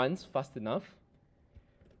hopefully this runs fast enough.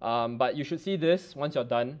 But you should see this once you're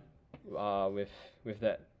done with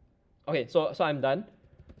that. Okay, so I'm done.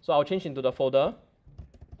 So I'll change into the folder,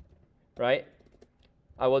 right?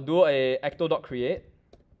 I will do a ecto.create,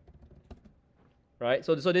 right?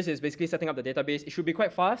 So this is basically setting up the database. It should be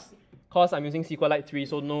quite fast because I'm using SQLite 3,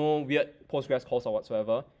 so no weird Postgres calls or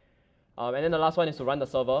whatsoever. And then the last one is to run the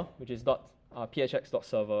server, which is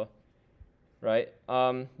phx.server, right?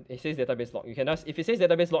 It says database log. You can just, if it says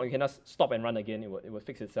database log, you can just stop and run again. It will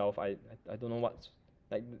fix itself. I don't know what's,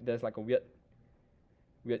 like, there's like a weird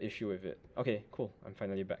issue with it. Okay, cool. I'm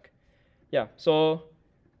finally back. Yeah, so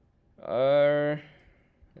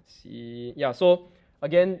let's see. Yeah, so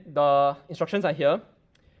again, the instructions are here.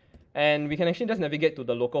 And we can actually just navigate to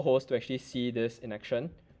the local host to actually see this in action.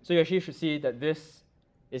 So you actually should see that this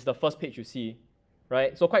is the first page you see,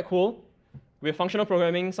 right? So quite cool. With functional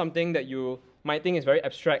programming, something that you might think is very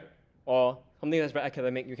abstract or something that's very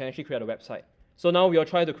academic, you can actually create a website. So now we'll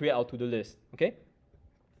try to create our to-do list, okay?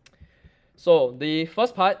 So the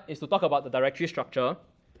first part is to talk about the directory structure.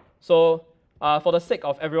 So for the sake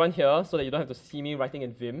of everyone here, so that you don't have to see me writing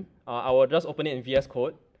in Vim, I will just open it in VS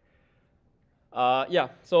Code. Yeah,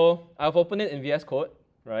 so I've opened it in VS Code,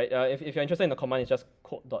 right? If you're interested in the command, it's just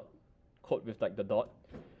code with like the dot.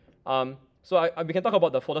 So we can talk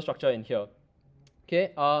about the folder structure in here.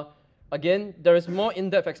 Okay. Again, there is more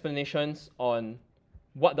in-depth explanations on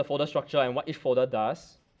what the folder structure and what each folder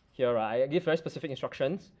does here. Right? I give very specific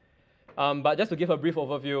instructions. But just to give a brief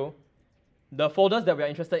overview, the folders that we are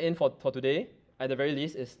interested in for today, at the very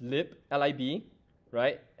least, is lib,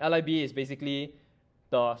 right? Lib is basically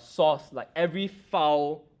the source, like every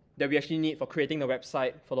file that we actually need for creating the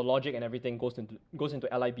website, for the logic and everything goes into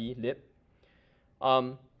lib.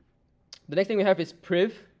 The next thing we have is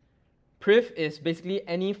priv. Priv is basically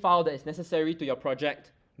any file that is necessary to your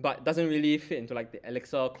project but doesn't really fit into like the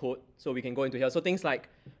Elixir code, so we can go into here. So things like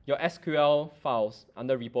your SQL files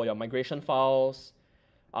under repo, your migration files,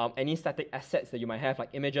 any static assets that you might have, like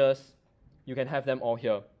images, you can have them all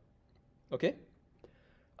here. Okay?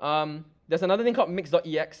 There's another thing called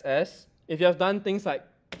mix.exs. If you have done things like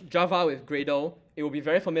Java with Gradle, it will be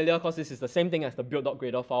very familiar because this is the same thing as the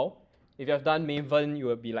build.gradle file. If you have done Maven, you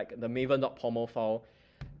will be like the maven.pomo file.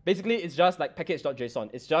 Basically, it's just like package.json.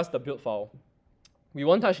 It's just the build file. We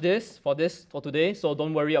won't touch this for today, so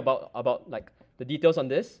don't worry about like the details on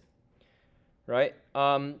this, right?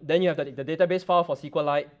 Then you have the database file for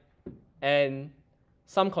SQLite and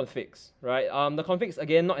some configs, right? The configs,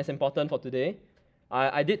 again, not as important for today.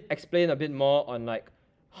 I did explain a bit more on like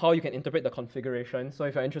how you can interpret the configuration. So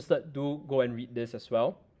if you're interested, do go and read this as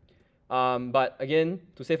well. But again,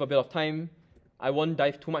 to save a bit of time, I won't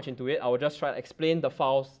dive too much into it. I will just try to explain the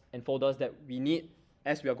files and folders that we need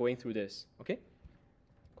as we are going through this. Okay?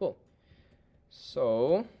 Cool.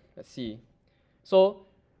 So let's see. So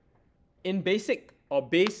in basic or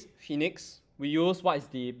base Phoenix, we use what is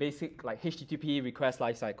the basic like HTTP request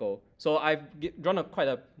lifecycle. So I've drawn quite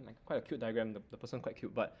a cute diagram. The person quite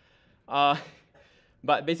cute, but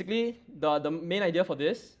basically the main idea for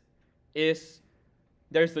this is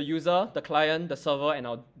there's the user, the client, the server, and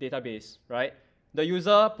our database, right? The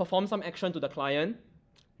user performs some action to the client.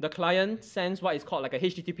 The client sends what is called like a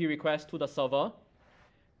HTTP request to the server.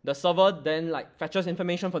 The server then like fetches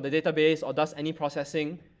information from the database or does any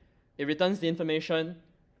processing. It returns the information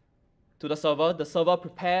to the server. The server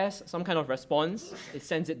prepares some kind of response. It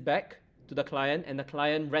sends it back to the client, and the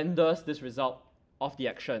client renders this result of the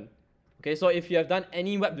action. Okay, so if you have done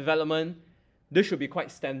any web development, this should be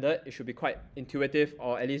quite standard. It should be quite intuitive,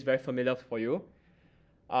 or at least very familiar for you.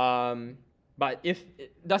 But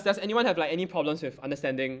does anyone have like any problems with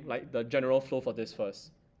understanding like the general flow for this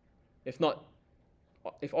first? If not,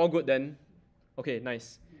 if all good, then okay,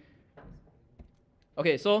 nice.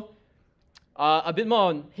 Okay, so a bit more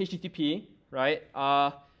on HTTP, right?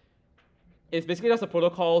 It's basically just a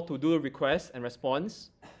protocol to do request and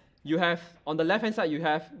response. You have, on the left-hand side, you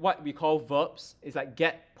have what we call verbs. It's like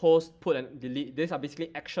get, post, put, and delete. These are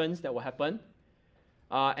basically actions that will happen.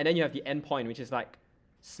 And then you have the endpoint, which is like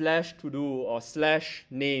 /to-do or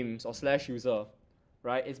 /names or /user,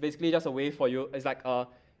 right? It's basically just a way for you. It's like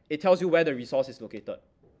it tells you where the resource is located.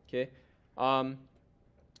 Okay.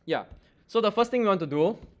 Yeah. So the first thing we want to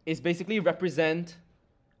do is basically represent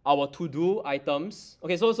our to-do items.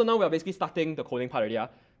 Okay, so now we are basically starting the coding part already. Yeah?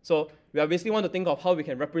 So we are basically want to think of how we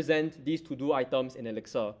can represent these to-do items in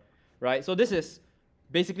Elixir, right? So this is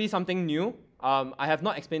basically something new. I have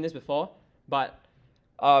not explained this before, but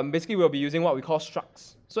basically we'll be using what we call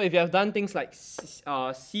structs. So if you have done things like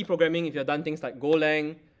C programming, if you have done things like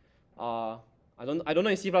Golang, I don't know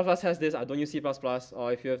if C++ has this, I don't use C++,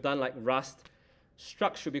 or if you have done like Rust,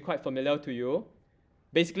 structs should be quite familiar to you.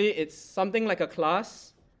 Basically, it's something like a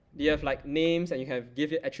class. You have like names and you can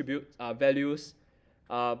give it attribute values.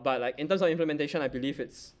 But like in terms of implementation, I believe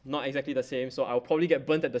it's not exactly the same. So I'll probably get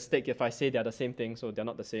burnt at the stake if I say they're the same thing, so they're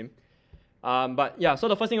not the same. But yeah, so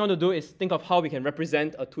the first thing I want to do is think of how we can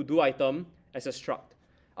represent a to-do item as a struct.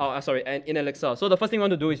 And in Elixir. So the first thing we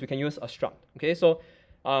want to do is we can use a struct. Okay, so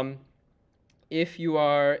if you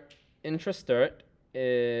are interested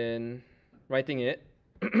in writing it,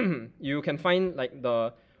 you can find like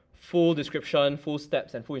the full description, full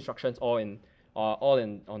steps, and full instructions all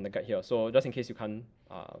on the guide here. So just in case you can't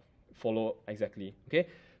follow exactly. Okay,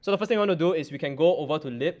 so the first thing I want to do is we can go over to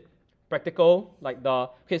lib practical, like the,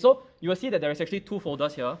 okay, so you will see that there is actually 2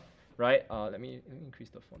 folders here, right? Let me increase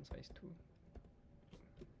the font size too.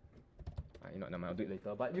 I'll do it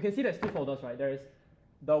later. But you can see there's 2 folders, right? There is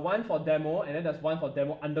the one for demo, and then there's one for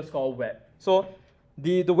demo_web. So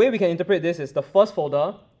the way we can interpret this is the first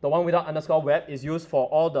folder, the one without _web, is used for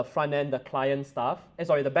all the front end, the client stuff.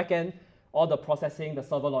 The back end, all the processing, the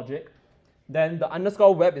server logic. Then the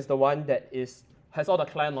 _web is the one that has all the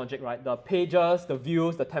client logic, right? The pages, the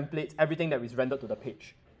views, the templates, everything that is rendered to the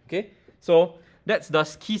page. Okay, so that's the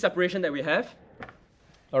key separation that we have.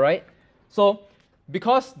 All right, so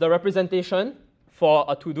because the representation for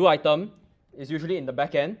a to-do item is usually in the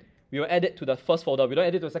back end, we will add it to the first folder. We don't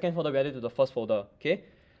add it to the second folder, we add it to the first folder. Okay,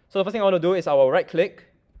 so the first thing I want to do is I will right click,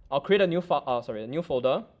 I'll create a new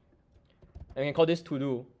folder, and we can call this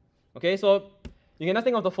to-do. Okay, so you can just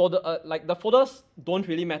think of the folder, like the folders don't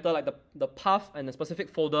really matter, like the path and the specific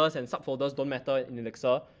folders and subfolders don't matter in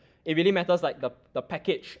Elixir. It really matters like the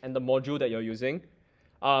package and the module that you're using.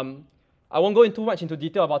 I won't go too much into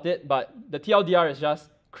detail about it, but the TLDR is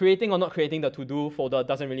just creating or not creating the to-do folder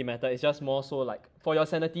doesn't really matter. It's just more so like for your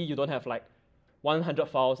sanity, you don't have like 100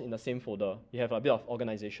 files in the same folder. You have a bit of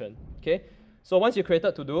organization. Okay, so once you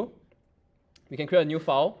created to-do, we can create a new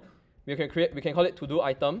file. We can call it to-do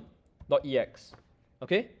item.ex.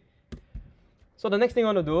 Okay, so the next thing we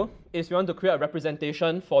want to do is we want to create a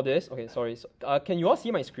representation for this. Okay, sorry. So, can you all see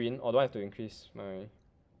my screen, or do I have to increase my?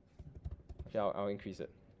 Okay, I'll increase it.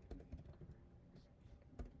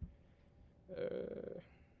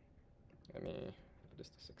 Let me put this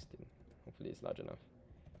to 16. Hopefully it's large enough.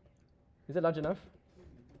 Is it large enough?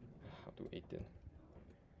 I'll do 18.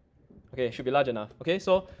 Okay, it should be large enough. Okay,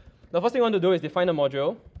 so the first thing we want to do is define a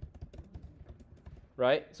module.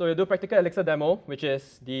 Right, so we'll do practical Elixir demo, which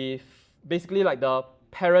is basically like the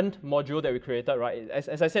parent module that we created, right?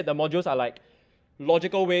 As I said, the modules are like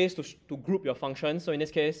logical ways to group your functions. So in this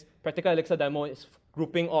case, practical Elixir demo is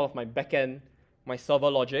grouping all of my backend, my server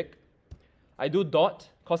logic. I do dot,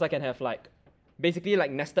 because I can have like basically like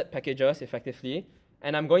nested packages effectively,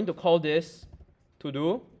 and I'm going to call this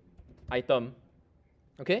to-do item.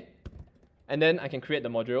 Okay, and then I can create the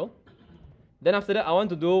module. Then after that, I want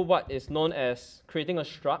to do what is known as creating a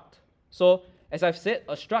struct. So as I've said,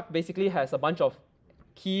 a struct basically has a bunch of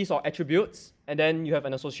keys or attributes, and then you have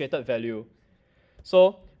an associated value.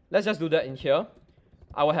 So let's just do that in here.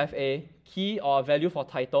 I will have a key or a value for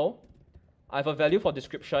title. I have a value for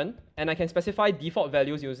description, and I can specify default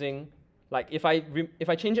values using, like if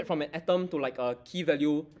I change it from an atom to like a key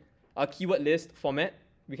value, a keyword list format,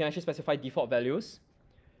 we can actually specify default values.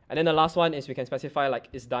 And then the last one is we can specify like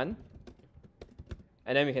is done.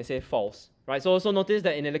 And then we can say false, right? So also notice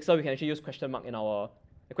that in Elixir, we can actually use question mark and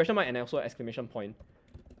also exclamation point.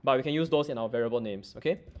 But we can use those in our variable names,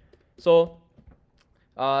 okay? So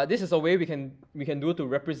this is a way we can do to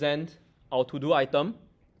represent our to-do item,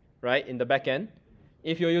 right, in the backend.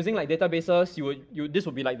 If you're using like databases, this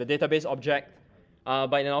would be like the database object.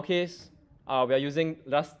 But in our case, we are using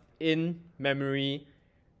just in memory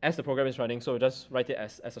as the program is running, so just write it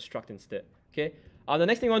as a struct instead, okay? The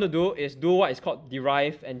next thing we want to do is do what is called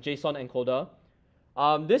derive and JSON encoder.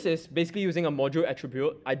 This is basically using a module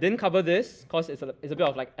attribute. I didn't cover this because it's a bit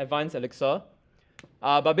of like advanced Elixir.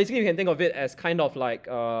 But basically you can think of it as kind of like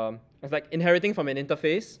inheriting from an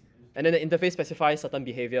interface, and then the interface specifies certain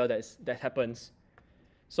behavior that happens.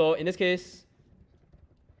 So in this case,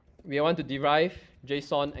 we want to derive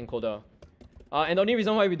JSON encoder. And the only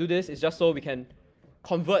reason why we do this is just so we can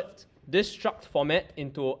convert this struct format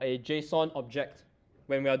into a JSON object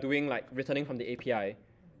when we are doing like returning from the API,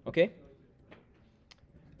 okay?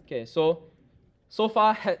 Okay, so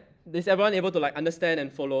far, is everyone able to like understand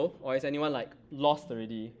and follow, or is anyone like lost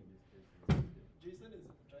already?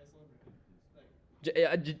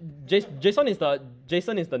 JSON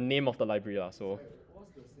is the name of the library, so.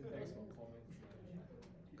 What's the syntax for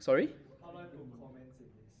comments? Sorry? How do I put comments in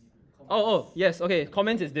this? Oh yes, okay.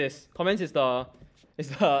 Comments is this. Comments is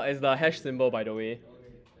the hash symbol, by the way.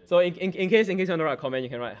 So in case you want to write a comment, you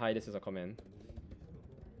can write hi. This is a comment.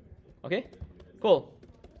 Okay, cool.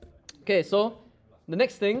 Okay, so the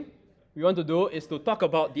next thing we want to do is to talk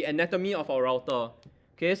about the anatomy of our router.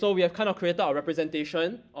 Okay, so we have kind of created a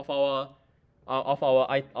representation of our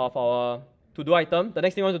to-do item. The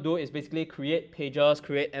next thing we want to do is basically create pages,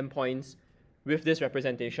 create endpoints with this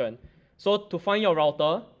representation. So to find your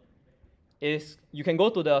router, you can go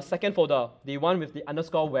to the second folder, the one with the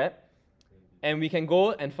 _web, and we can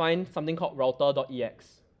go and find something called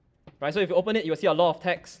router.ex. Right? So if you open it, you'll see a lot of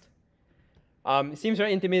text. It seems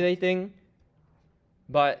very intimidating,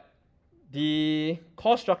 but the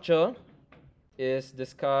core structure is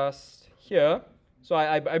discussed here. So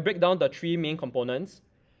I break down the 3 main components,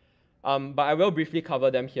 but I will briefly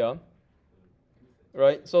cover them here.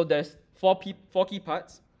 Right? So there's four key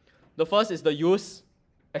parts. The first is the use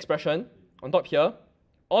expression on top here.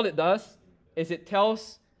 All it does is it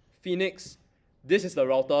tells Phoenix, this is the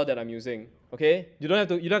router that I'm using. Okay? You don't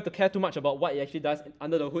have to care too much about what it actually does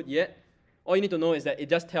under the hood yet. All you need to know is that it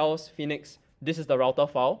just tells Phoenix, this is the router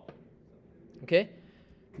file. Okay?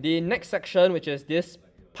 The next section, which is this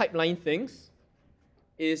pipeline things,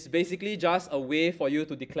 is basically just a way for you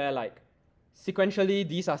to declare like, sequentially,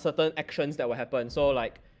 these are certain actions that will happen. So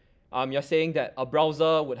like, you're saying that a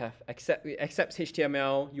browser would have accepts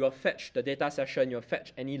HTML, you will fetch the data session, you will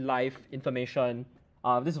fetch any live information.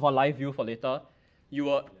 This is for live view for later. You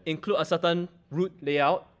will include a certain route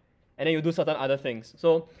layout, and then you do certain other things.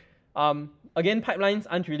 So again, pipelines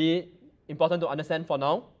aren't really important to understand for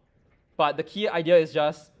now, but the key idea is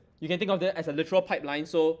just, you can think of it as a literal pipeline.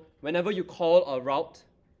 So whenever you call a route,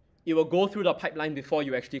 it will go through the pipeline before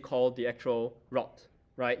you actually call the actual route,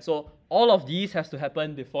 right? So all of these has to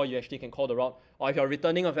happen before you actually can call the route. Or if you're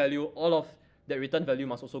returning a value, all of that return value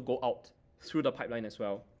must also go out through the pipeline as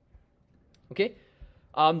well. Okay?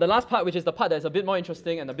 The last part, which is the part that's a bit more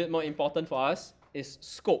interesting and a bit more important for us, is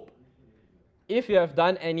scope. If you have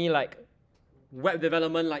done any like web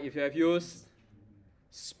development, like if you have used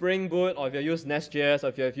Spring Boot, or if you have used Nest.js, or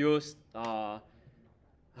if you have used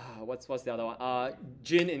what's the other one?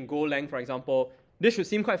 Jin in Golang, for example. This should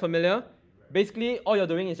seem quite familiar. Basically, all you're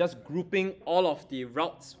doing is just grouping all of the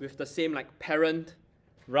routes with the same like parent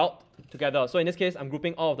route together. So in this case, I'm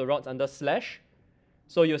grouping all of the routes under /.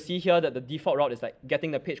 So you'll see here that the default route is like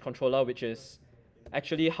getting the page controller, which is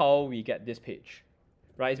actually how we get this page,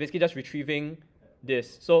 right? It's basically just retrieving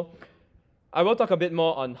this. So I will talk a bit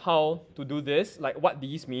more on how to do this, like what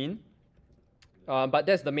these mean. But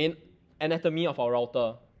that's the main anatomy of our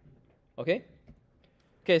router. Okay?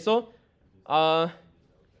 Okay, so I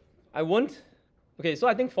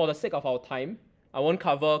think for the sake of our time, I won't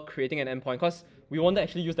cover creating an endpoint because we won't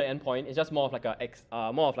actually use the endpoint. It's just more of like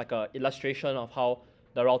a illustration of how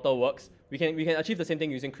the router works. We can achieve the same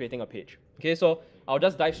thing using creating a page. Okay, so I'll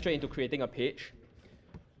just dive straight into creating a page.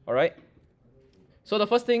 All right. So the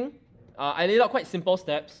first thing, I laid out quite simple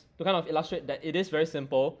steps to kind of illustrate that it is very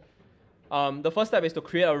simple. The first step is to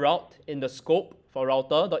create a route in the scope for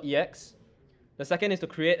router.ex. The second is to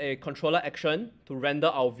create a controller action to render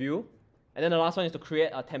our view. And then the last one is to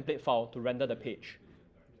create a template file to render the page.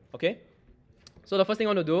 Okay? So the first thing I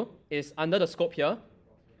want to do is under the scope here,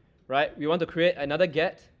 right, we want to create another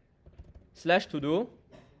get /todo.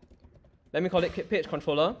 Let me call it page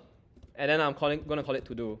controller. And then I'm going to call it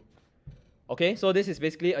to-do. Okay, so this is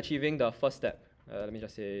basically achieving the first step. Let me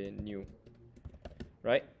just say new.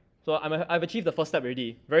 Right? So I've achieved the first step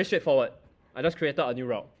already. Very straightforward. I just created a new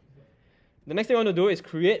route. The next thing I want to do is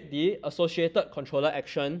create the associated controller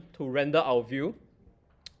action to render our view.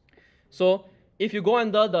 So if you go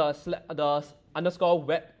under the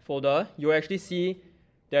 _web folder, you'll actually see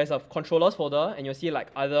there's a controllers folder, and you'll see like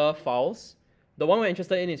other files. The one we're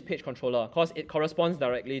interested in is page controller, because it corresponds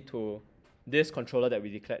directly to this controller that we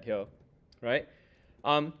declared here, right?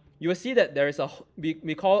 You will see that there is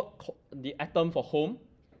we call the atom for home.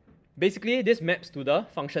 Basically, this maps to the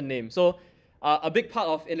function name. So a big part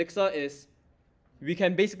of Elixir is we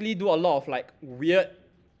can basically do a lot of like weird,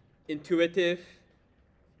 intuitive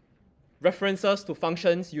references to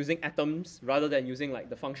functions using atoms rather than using like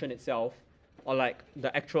the function itself or like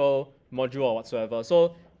the actual module or whatsoever.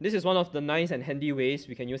 So this is one of the nice and handy ways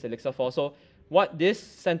we can use Elixir for. So what this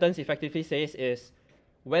sentence effectively says is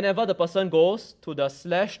whenever the person goes to the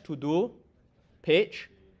 /todo page,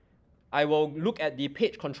 I will look at the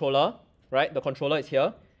page controller, right? The controller is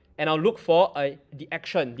here, and I'll look for the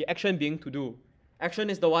action being to do. Action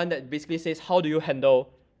is the one that basically says how do you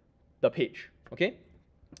handle the page, okay?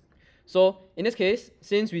 So in this case,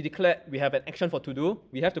 since we declared we have an action for to do,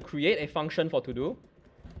 we have to create a function for to do.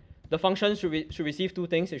 The function should receive two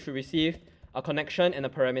things. It should receive a connection and a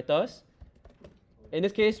parameters. In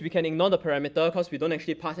this case, we can ignore the parameter because we don't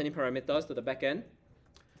actually pass any parameters to the backend.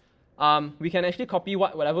 We can actually copy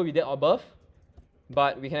whatever we did above,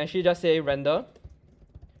 but we can actually just say render,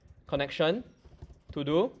 connection, to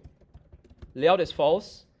do, layout is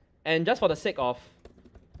false, and just for the sake of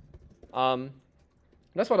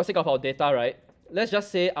our data, right? Let's just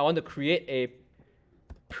say I want to create a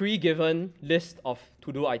pre-given list of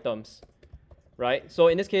to-do items, right? So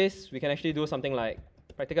in this case, we can actually do something like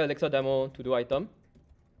practical Elixir demo to-do item.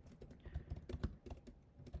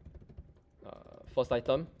 First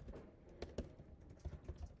item.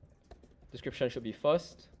 Description should be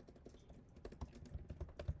first.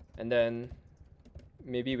 And then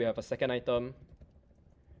maybe we have a second item.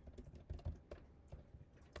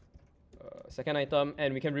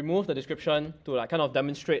 And we can remove the description to like kind of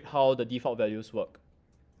demonstrate how the default values work.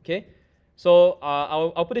 Okay, so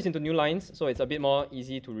I'll put this into new lines so it's a bit more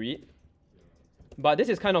easy to read. But this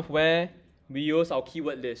is kind of where we use our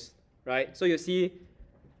keyword list, right? So you see,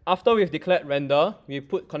 after we've declared render, we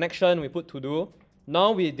put connection, we put to do.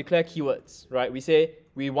 Now we declare keywords, right? We say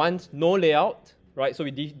we want no layout, right? So we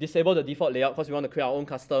disable the default layout because we want to create our own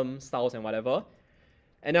custom styles and whatever.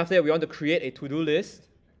 And after that, we want to create a to-do list,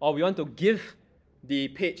 or we want to give the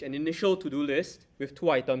page an initial to-do list with 2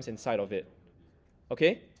 items inside of it.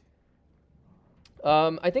 Okay?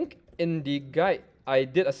 I think in the guide, I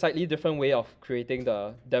did a slightly different way of creating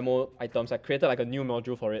the demo items. I created like a new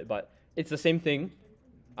module for it, but it's the same thing.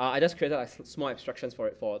 I just created like small abstractions for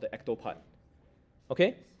it for the Ecto part.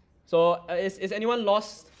 Okay? So is anyone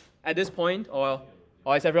lost at this point, or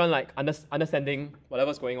is everyone like understanding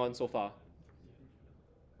whatever's going on so far?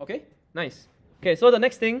 Okay? Nice. Okay, so the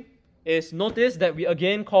next thing is notice that we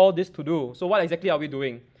again call this to do. So what exactly are we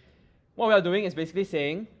doing? What we are doing is basically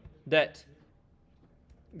saying that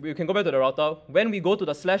we can go back to the router. When we go to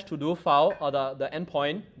the /todo file or the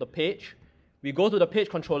endpoint, the page, we go to the page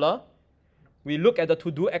controller, we look at the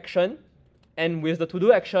to-do action, and with the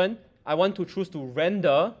to-do action, I want to choose to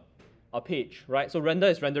render a page, right? So render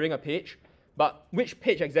is rendering a page, but which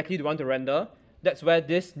page exactly do you want to render? That's where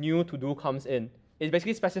this new to-do comes in. It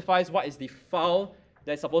basically specifies what is the file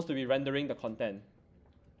that's supposed to be rendering the content.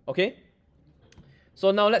 Okay?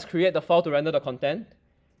 So now let's create the file to render the content.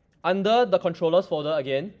 Under the controllers folder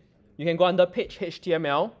again, you can go under page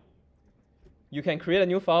HTML. You can create a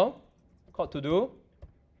new file called to-do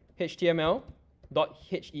html.hex.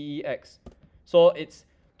 So it's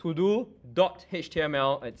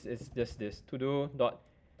to-do.html. It's just this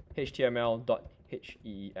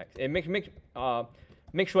to-do.html.hex. And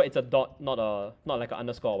make sure it's a dot, not like an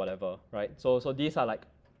underscore or whatever, right? So these are like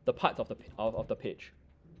the parts of the page.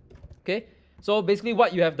 Okay. So basically,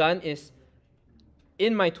 what you have done is,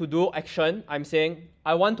 in my to-do action, I'm saying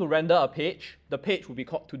I want to render a page. The page will be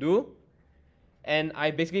called to-do, and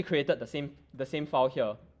I basically created the same file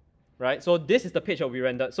here, right? So this is the page that will be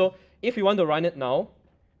rendered. So if we want to run it now,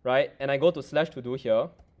 right, and I go to /todo here,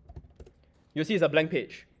 you see it's a blank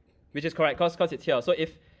page, which is correct because it's here. So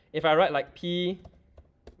if I write like p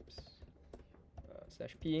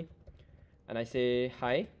 /p, and I say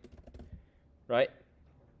hi, right,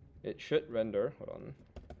 it should render. Hold on.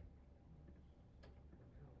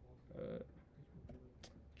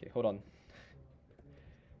 Okay, hold on.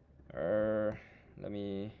 Let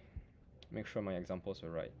me make sure my examples are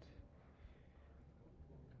right.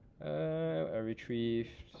 I retrieved.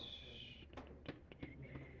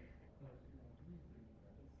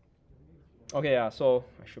 Okay, yeah, so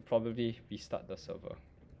I should probably restart the server.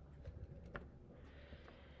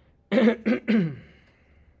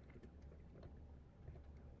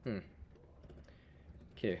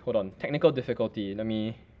 Okay, hold on. Technical difficulty. Let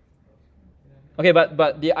me. Okay,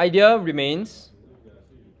 but the idea remains.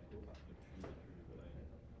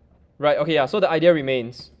 Right. Okay. Yeah. So the idea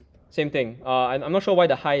remains. Same thing. I'm not sure why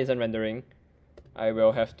the hi isn't rendering. I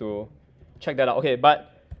will have to check that out. Okay.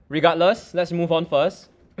 But regardless, let's move on first.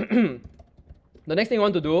 The next thing we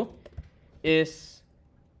want to do is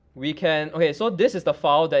we can. Okay. So this is the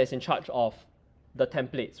file that is in charge of the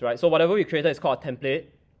templates, right? So whatever we created is called a template.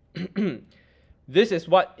 This is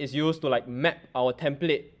what is used to like map our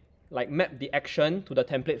template, like map the action to the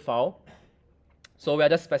template file. So we are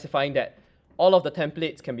just specifying that all of the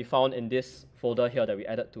templates can be found in this folder here that we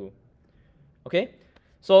added to. Okay?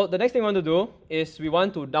 So the next thing we want to do is we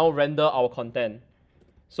want to now render our content.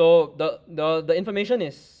 So the information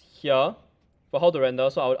is here for how to render.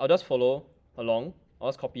 So I'll just follow along. I'll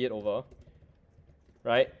just copy it over,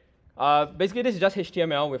 right? Basically, this is just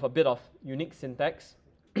HTML with a bit of unique syntax.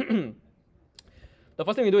 The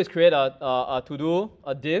first thing we do is create a to-do,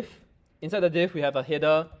 a div. Inside the div, we have a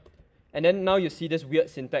header. And then now you see this weird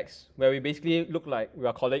syntax where we basically look like we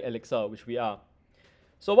are calling Elixir, which we are.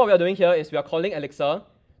 So what we are doing here is we are calling Elixir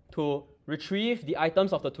to retrieve the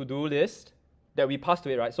items of the to-do list that we passed to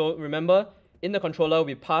it, right? So remember, in the controller,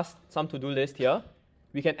 we passed some to-do list here.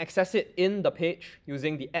 We can access it in the page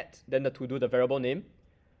using the then the to-do, the variable name.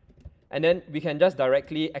 And then we can just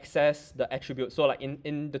directly access the attribute. So like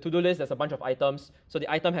in the to-do list, there's a bunch of items. So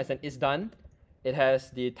the item has an is done, it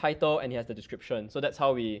has the title, and it has the description. So that's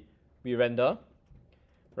how we render,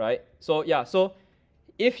 right? So yeah, so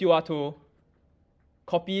if you are to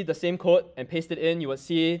copy the same code and paste it in, you would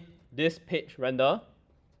see this page render,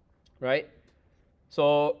 right?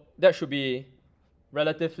 So that should be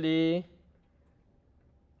relatively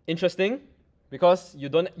interesting because you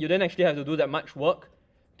don't actually have to do that much work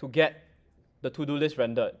to get the to-do list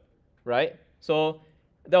rendered, right? So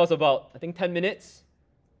that was about, I think, 10 minutes.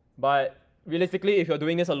 But realistically, if you're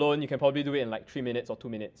doing this alone, you can probably do it in like 3 minutes or 2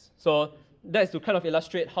 minutes. So that's to kind of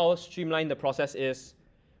illustrate how streamlined the process is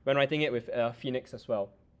when writing it with Phoenix as well.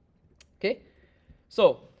 Okay,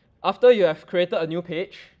 so after you have created a new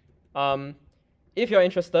page, if you're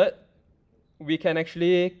interested, we can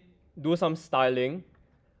actually do some styling.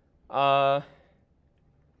 Yeah,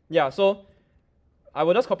 so I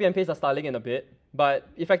will just copy and paste the styling in a bit, but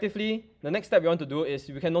effectively, the next step we want to do is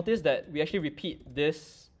we can notice that we actually repeat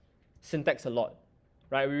this syntax a lot,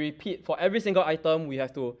 right? We repeat for every single item, we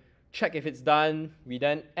have to check if it's done, we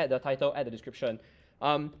then add the title, add the description.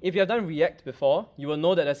 If you have done React before, you will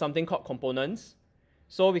know that there's something called components.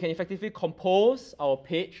 So we can effectively compose our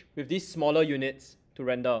page with these smaller units to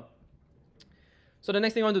render. So the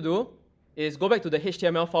next thing I want to do is go back to the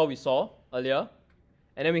HTML file we saw earlier,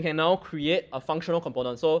 and then we can now create a functional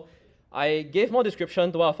component. So I gave more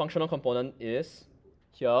description to what a functional component is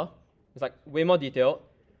here. It's like way more detailed,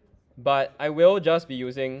 but I will just be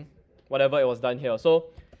using whatever it was done here. So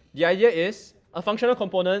the idea is a functional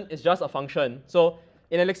component is just a function. So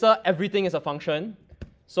in Elixir, everything is a function.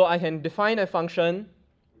 So I can define a function,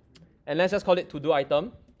 and let's just call it to-do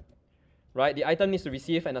item, right? The item needs to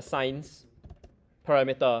receive an assigns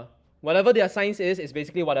parameter. Whatever the assigns is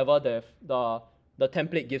basically whatever the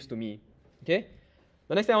template gives to me, okay?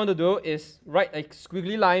 The next thing I want to do is write a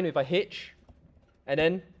squiggly line with a H, and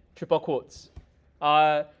then triple quotes.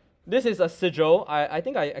 This is a sigil. I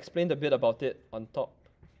think I explained a bit about it on top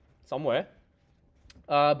somewhere.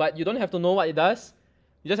 But you don't have to know what it does.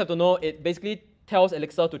 You just have to know it basically tells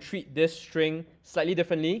Elixir to treat this string slightly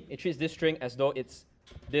differently. It treats this string as though it's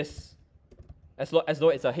this, as though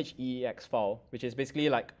it's a HEEX file, which is basically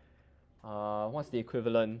like, what's the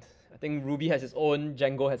equivalent? I think Ruby has its own,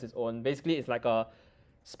 Django has its own. Basically, it's like a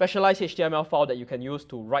specialized HTML file that you can use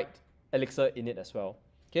to write Elixir in it as well.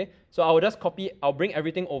 Okay, so I will just I'll bring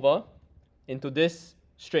everything over into this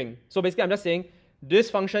string. So basically, I'm just saying this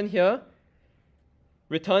function here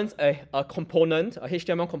returns a component, a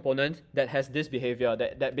HTML component that has this behavior,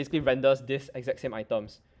 that basically renders this exact same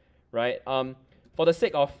items, right? For the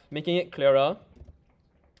sake of making it clearer,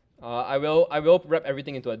 I will wrap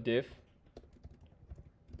everything into a div.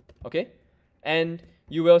 Okay, and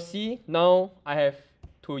you will see now I have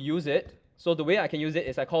to use it. So the way I can use it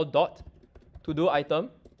is I call dot to do item,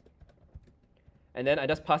 and then I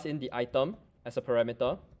just pass in the item as a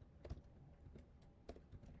parameter,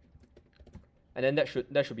 and then that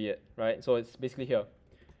should be it, right? So it's basically here,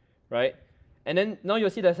 right? And then now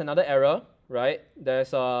you'll see there's another error, right?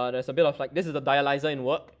 There's a bit of like, this is the dialyzer in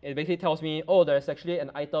work. It basically tells me, oh, there's actually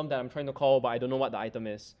an item that I'm trying to call, but I don't know what the item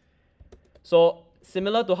is. So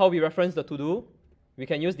similar to how we reference the to-do, we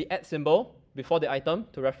can use the @ symbol before the item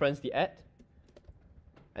to reference the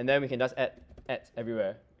 @, and then we can just add @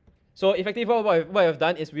 everywhere. So effectively what I've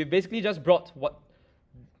done is we've basically just brought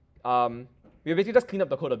we basically just cleaned up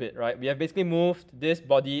the code a bit, right? We have basically moved this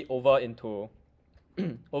body over into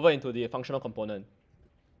the functional component.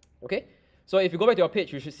 Okay? So if you go back to your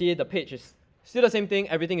page, you should see the page is still the same thing,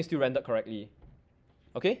 everything is still rendered correctly.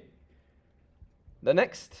 Okay? The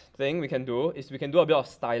next thing we can do is we can do a bit of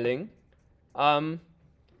styling.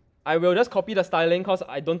 I will just copy the styling because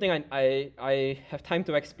I don't think I have time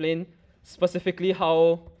to explain specifically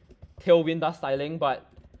how Tailwind does styling, but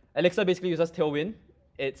Elixir basically uses Tailwind.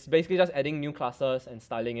 It's basically just adding new classes and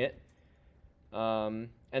styling it. And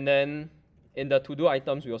then in the to-do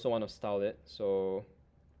items, we also want to style it. So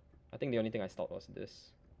I think the only thing I styled was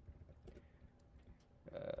this.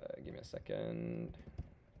 Give me a second.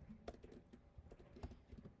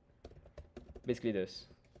 basically this,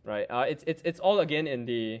 right? It's all again in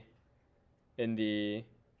the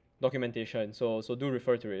documentation, so do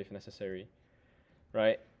refer to it if necessary,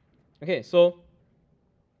 right? Okay, so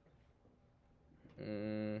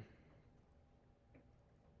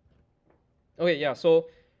okay, yeah, so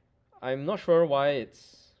I'm not sure why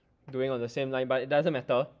it's doing on the same line, but it doesn't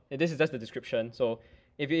matter. This is just the description. So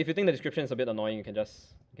if you think the description is a bit annoying, you can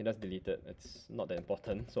just delete it. It's not that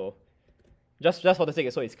important. So just for the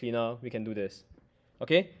sake so it's cleaner, we can do this.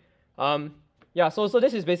 Okay. Yeah. So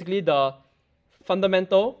this is basically the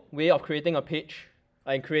fundamental way of creating a page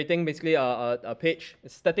and creating basically a page, a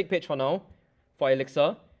static page for now, for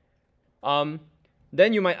Elixir.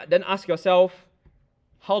 Then you might then ask yourself,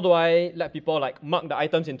 how do I let people like mark the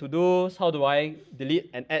items in to-dos? How do I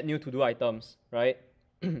delete and add new to-do items, right?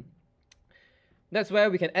 That's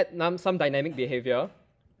where we can add some dynamic behavior.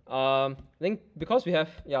 I think because we have,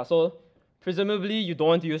 so presumably you don't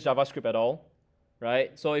want to use JavaScript at all,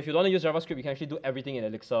 right? So if you don't want to use JavaScript, you can actually do everything in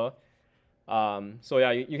Elixir. So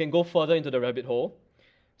yeah, you can go further into the rabbit hole.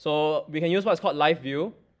 So we can use what's called live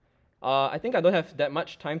view. I think I don't have that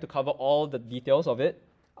much time to cover all the details of it.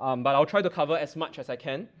 But I'll try to cover as much as I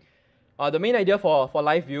can. The main idea for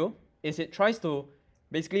live view is it tries to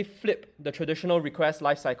basically flip the traditional request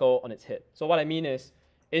lifecycle on its head. So what I mean is,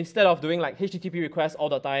 instead of doing like HTTP requests all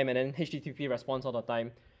the time and then HTTP response all the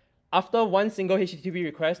time, after one single HTTP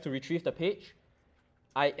request to retrieve the page,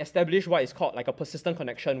 I establish what is called like a persistent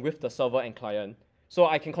connection with the server and client. So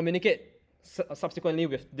I can communicate subsequently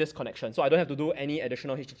with this connection. So I don't have to do any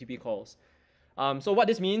additional HTTP calls. So what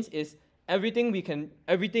this means is everything we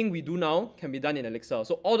do now can be done in Elixir.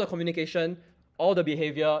 So all the communication, all the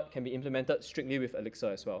behavior can be implemented strictly with Elixir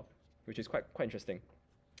as well, which is quite interesting.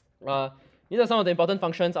 These are some of the important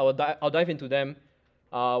functions. I'll dive into them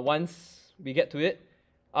once we get to it.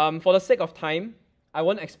 For the sake of time, I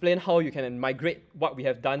won't explain how you can migrate what we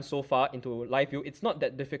have done so far into live view. It's not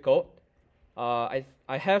that difficult. I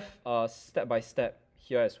have step-by-step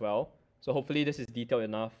here as well. So hopefully this is detailed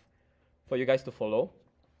enough for you guys to follow.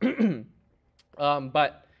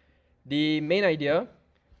 But the main idea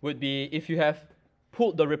would be if you have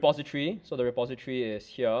pulled the repository, so the repository is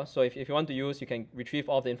here. So if you want to use, you can retrieve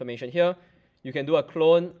all the information here. You can do a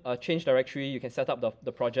clone, a change directory. You can set up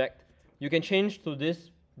the project. You can change to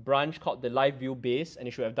this branch called the live view base, and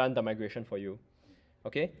it should have done the migration for you.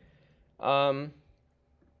 Okay.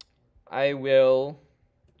 I will,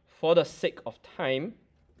 for the sake of time,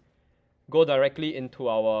 go directly into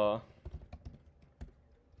our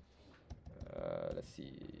let's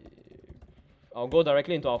see. I'll go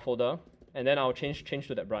directly into our folder, and then I'll change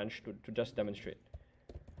to that branch to just demonstrate.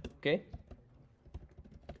 Okay.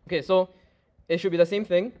 Okay, so it should be the same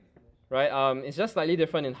thing, right? It's just slightly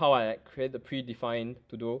different in how I create the predefined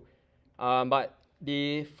to do. But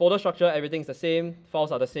the folder structure, everything's the same.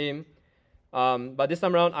 Files are the same. But this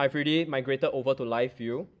time around, I've already migrated over to live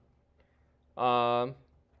view.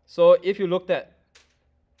 So if you looked at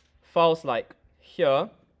files like here,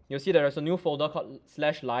 you'll see there is a new folder called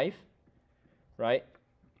 /live, right?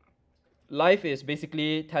 Live is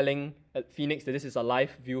basically telling Phoenix that this is a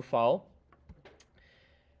live view file.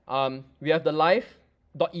 We have the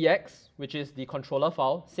live.ex, which is the controller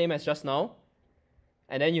file, same as just now.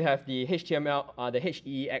 And then you have the HTML, the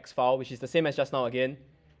HEX file, which is the same as just now again.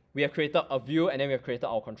 We have created a view, and then we have created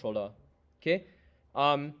our controller. Okay.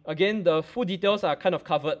 Again, the full details are kind of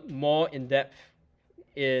covered more in depth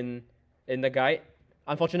in the guide.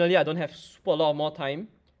 Unfortunately, I don't have super a lot more time,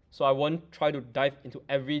 so I won't try to dive into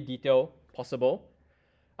every detail possible.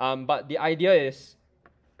 But the idea is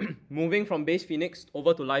moving from base Phoenix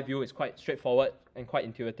over to live view is quite straightforward and quite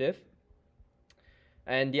intuitive.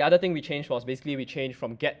 And the other thing we changed was basically we changed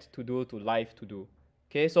from get to do to live to do.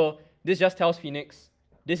 Okay, so this just tells Phoenix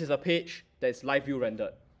this is a page that is live view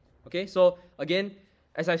rendered. Okay, so again,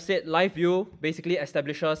 as I've said, live view basically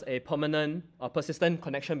establishes a permanent or persistent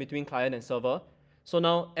connection between client and server. So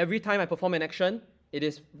now every time I perform an action, it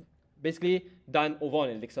is basically done over on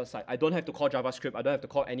Elixir side. I don't have to call JavaScript. I don't have to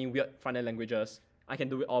call any weird front-end languages. I can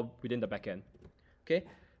do it all within the backend. Okay,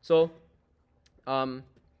 so all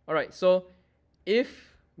right. So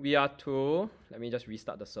if we are to, let me just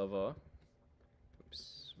restart the server.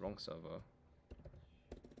 Oops, wrong server.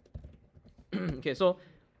 Okay, so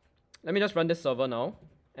let me just run this server now,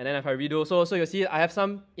 and then if I redo, so you'll see I have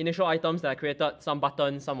some initial items that I created, some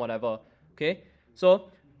buttons, some whatever. Okay, so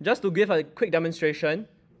just to give a quick demonstration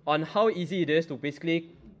on how easy it is to basically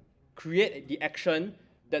create the action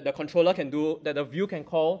that the controller can do, that the view can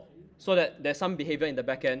call, so that there's some behavior in the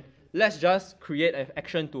backend. Let's just create an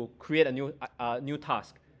action to create a new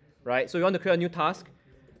task, right? So you want to create a new task.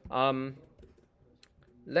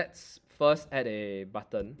 Let's first add a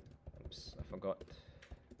button. Oops, I forgot.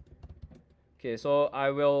 Okay, so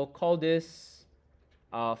I will call this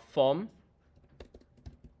form,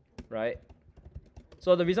 right?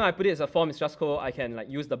 So the reason I put it as a form is just so I can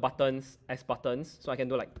like use the buttons as buttons. So I can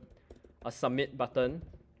do like a submit button,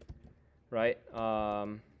 right?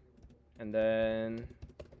 And then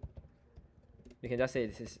we can just say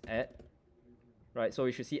this is add, right? So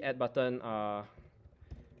we should see add button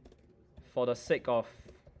for the sake of,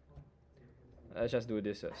 let's just do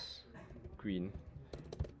this as green.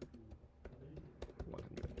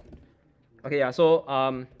 100. Okay, yeah,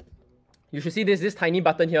 so you should see this tiny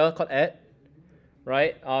button here called add,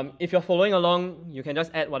 right? If you're following along, you can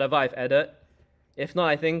just add whatever I've added. If not,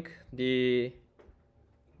 I think the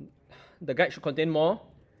guide should contain more.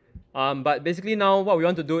 But basically now what we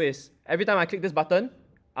want to do is, every time I click this button,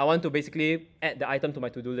 I want to basically add the item to my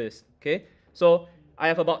to-do list, okay? So I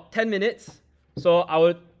have about 10 minutes. So I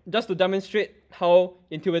will, just to demonstrate how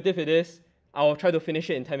intuitive it is, I will try to finish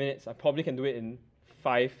it in 10 minutes. I probably can do it in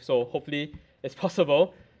 5, so hopefully it's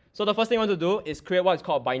possible. So the first thing I want to do is create what is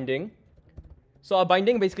called a binding. So a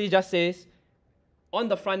binding basically just says, on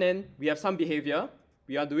the front end, we have some behavior.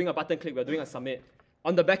 We are doing a button click, we are doing a submit.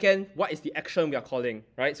 On the back end, what is the action we are calling,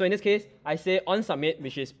 right? So in this case, I say on submit,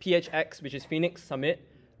 which is phx, which is Phoenix submit.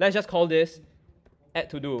 Let's just call this add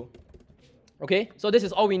to do. Okay, so this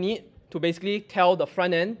is all we need to basically tell the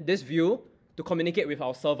front end, this view, to communicate with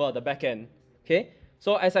our server, the back end. Okay,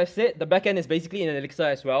 so as I've said, the back end is basically in Elixir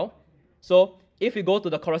as well. So if we go to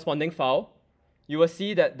the corresponding file, you will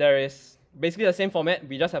see that there is basically the same format.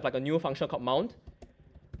 We just have like a new function called mount.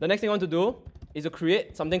 The next thing I want to do is to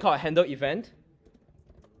create something called a handle event.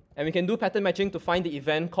 And we can do pattern matching to find the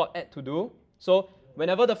event called add to do. So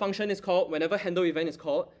whenever the function is called, whenever handle event is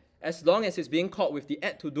called, as long as it's being called with the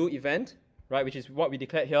add to do event, right, which is what we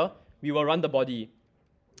declared here, we will run the body.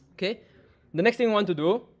 Okay. The next thing we want to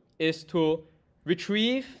do is to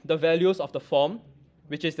retrieve the values of the form,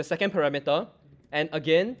 which is the second parameter. And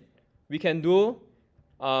again, we can do,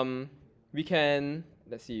 we can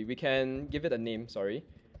give it a name, sorry.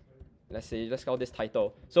 Let's call this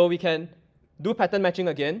title. So we can do pattern matching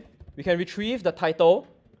again. We can retrieve the title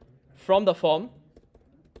from the form,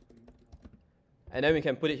 and then we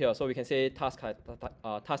can put it here. So we can say task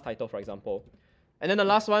title, for example. And then the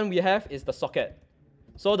last one we have is the socket.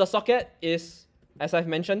 So the socket is, as I've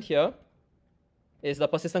mentioned here, is the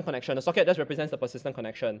persistent connection. The socket just represents the persistent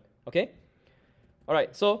connection. Okay? All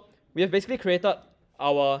right, so we have basically created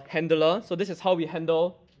our handler. So this is how we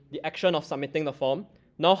handle the action of submitting the form.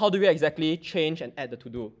 Now, how do we exactly change and add the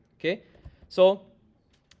to-do? Okay? So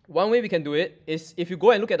one way we can do it is, if you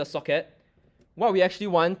go and look at the socket, what we actually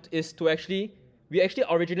want is to we actually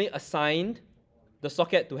originally assigned the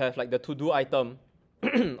socket to have like the to-do item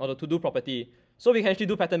or the to-do property. So we can actually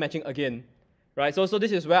do pattern matching again, right? So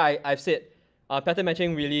this is where I've said pattern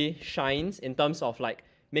matching really shines in terms of like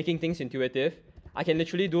making things intuitive. I can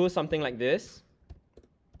literally do something like this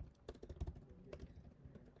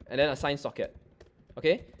and then assign socket.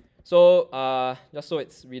 Okay, so just so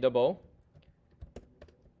it's readable,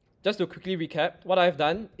 just to quickly recap, what I've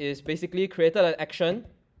done is basically created an action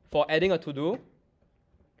for adding a to-do.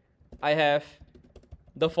 I have,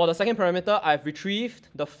 for the second parameter, I've retrieved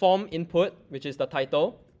the form input, which is the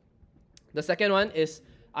title. The second one is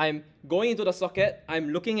I'm going into the socket, I'm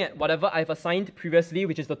looking at whatever I've assigned previously,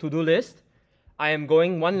 which is the to-do list. I am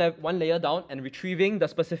going one layer down and retrieving the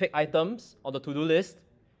specific items on the to-do list.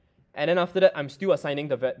 And then after that, I'm still assigning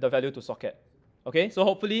the value to socket. Okay, so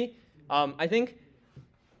hopefully, I think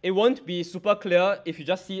it won't be super clear if you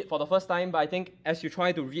just see it for the first time, but I think as you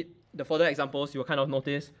try to read the further examples, you'll kind of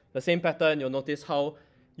notice the same pattern. You'll notice how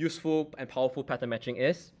useful and powerful pattern matching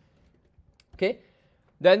is. Okay,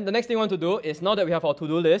 then the next thing we want to do is, now that we have our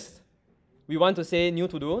to-do list, we want to say new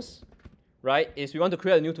to-dos, right? We want to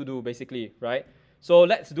create a new to-do, basically, right? So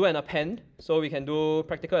let's do an append. So we can do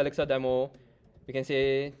practical Elixir demo. We can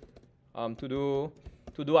say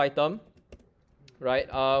to-do item, right?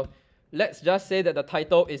 Let's just say that the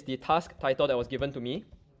title is the task title that was given to me,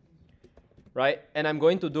 right? And I'm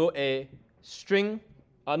going to do a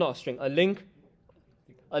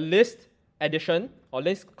a list addition or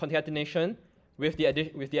list concatenation with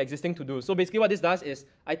the existing to-do. So basically what this does is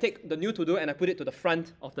I take the new to-do and I put it to the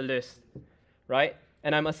front of the list, right?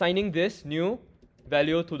 And I'm assigning this new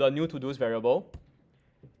value to the new to-dos variable.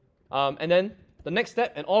 And then the next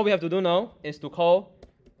step, and all we have to do now, is to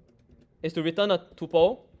return a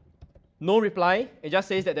tuple. No reply. It just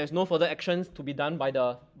says that there's no further actions to be done by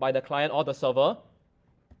the client or the server.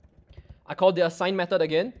 I call the assign method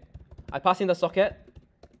again. I pass in the socket.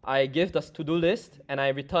 I give the to-do list, and I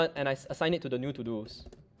assign it to the new to-dos.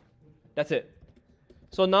 That's it.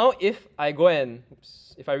 So now if I go and,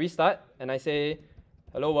 if I restart and I say,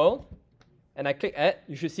 hello world, and I click add,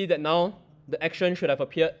 you should see that now the action should have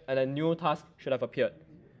appeared and a new task should have appeared,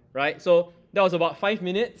 right? So that was about 5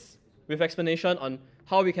 minutes with explanation on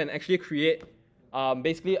how we can actually create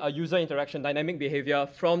basically a user interaction, dynamic behavior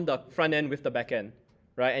from the front end with the back end,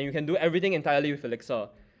 right? And you can do everything entirely with Elixir.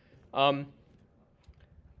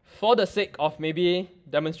 For the sake of maybe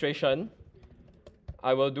demonstration,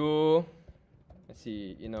 I will do, let's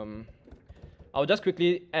see, I'll just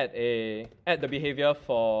quickly add the behavior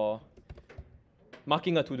for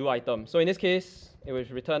marking a to-do item. So in this case, it will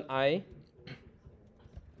return I.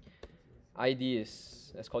 ID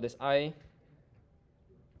is, let's call this I.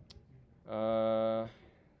 And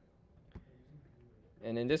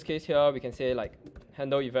in this case here, we can say like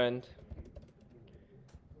handle event.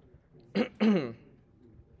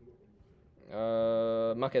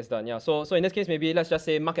 Mark as done. Yeah. So in this case, maybe let's just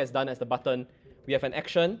say mark as done as the button. We have an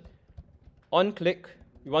action. On click,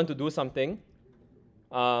 we want to do something.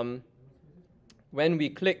 When we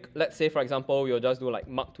click, let's say for example, we'll just do like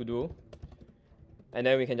mark to do, and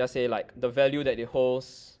then we can just say like the value that it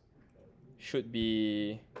holds should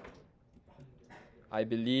be, I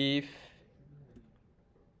believe,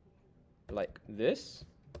 like this,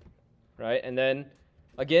 right? And then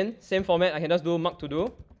again, same format. I can just do mark to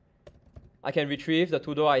do. I can retrieve the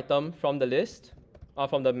to do item from the list,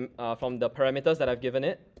 from the parameters that I've given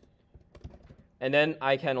it. And then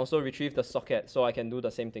I can also retrieve the socket. So I can do the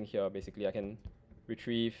same thing here. Basically, I can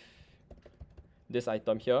retrieve this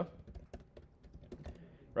item here,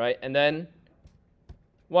 right? And then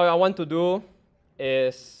what I want to do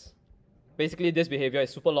is basically this behavior is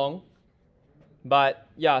super long. But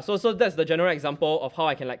yeah, so that's the general example of how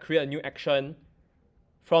I can like create a new action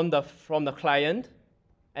from the client,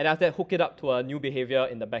 and after that hook it up to a new behavior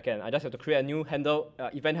in the backend. I just have to create a new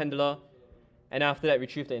event handler, and after that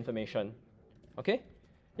retrieve the information. Okay?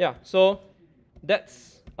 Yeah, so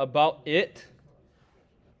that's about it.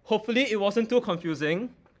 Hopefully it wasn't too confusing.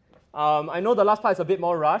 I know the last part is a bit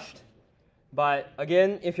more rushed, but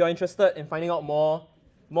again, if you're interested in finding out more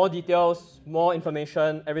details, more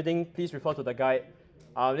information, everything, please refer to the guide.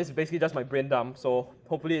 This is basically just my brain dump, so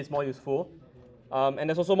hopefully it's more useful. And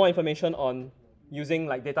there's also more information on using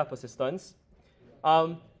like data persistence.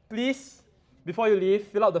 Please, before you leave,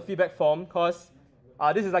 fill out the feedback form, because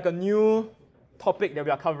this is like a new topic that we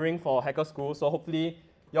are covering for Hacker School, so hopefully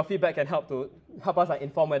your feedback can help us like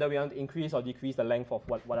inform whether we want to increase or decrease the length of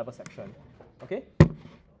whatever section. Okay?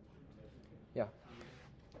 Yeah.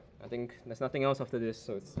 I think there's nothing else after this,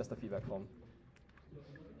 so it's just a feedback form.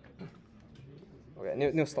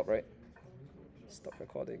 Okay, no stop, right? Stop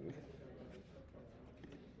recording.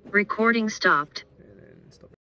 Recording stopped.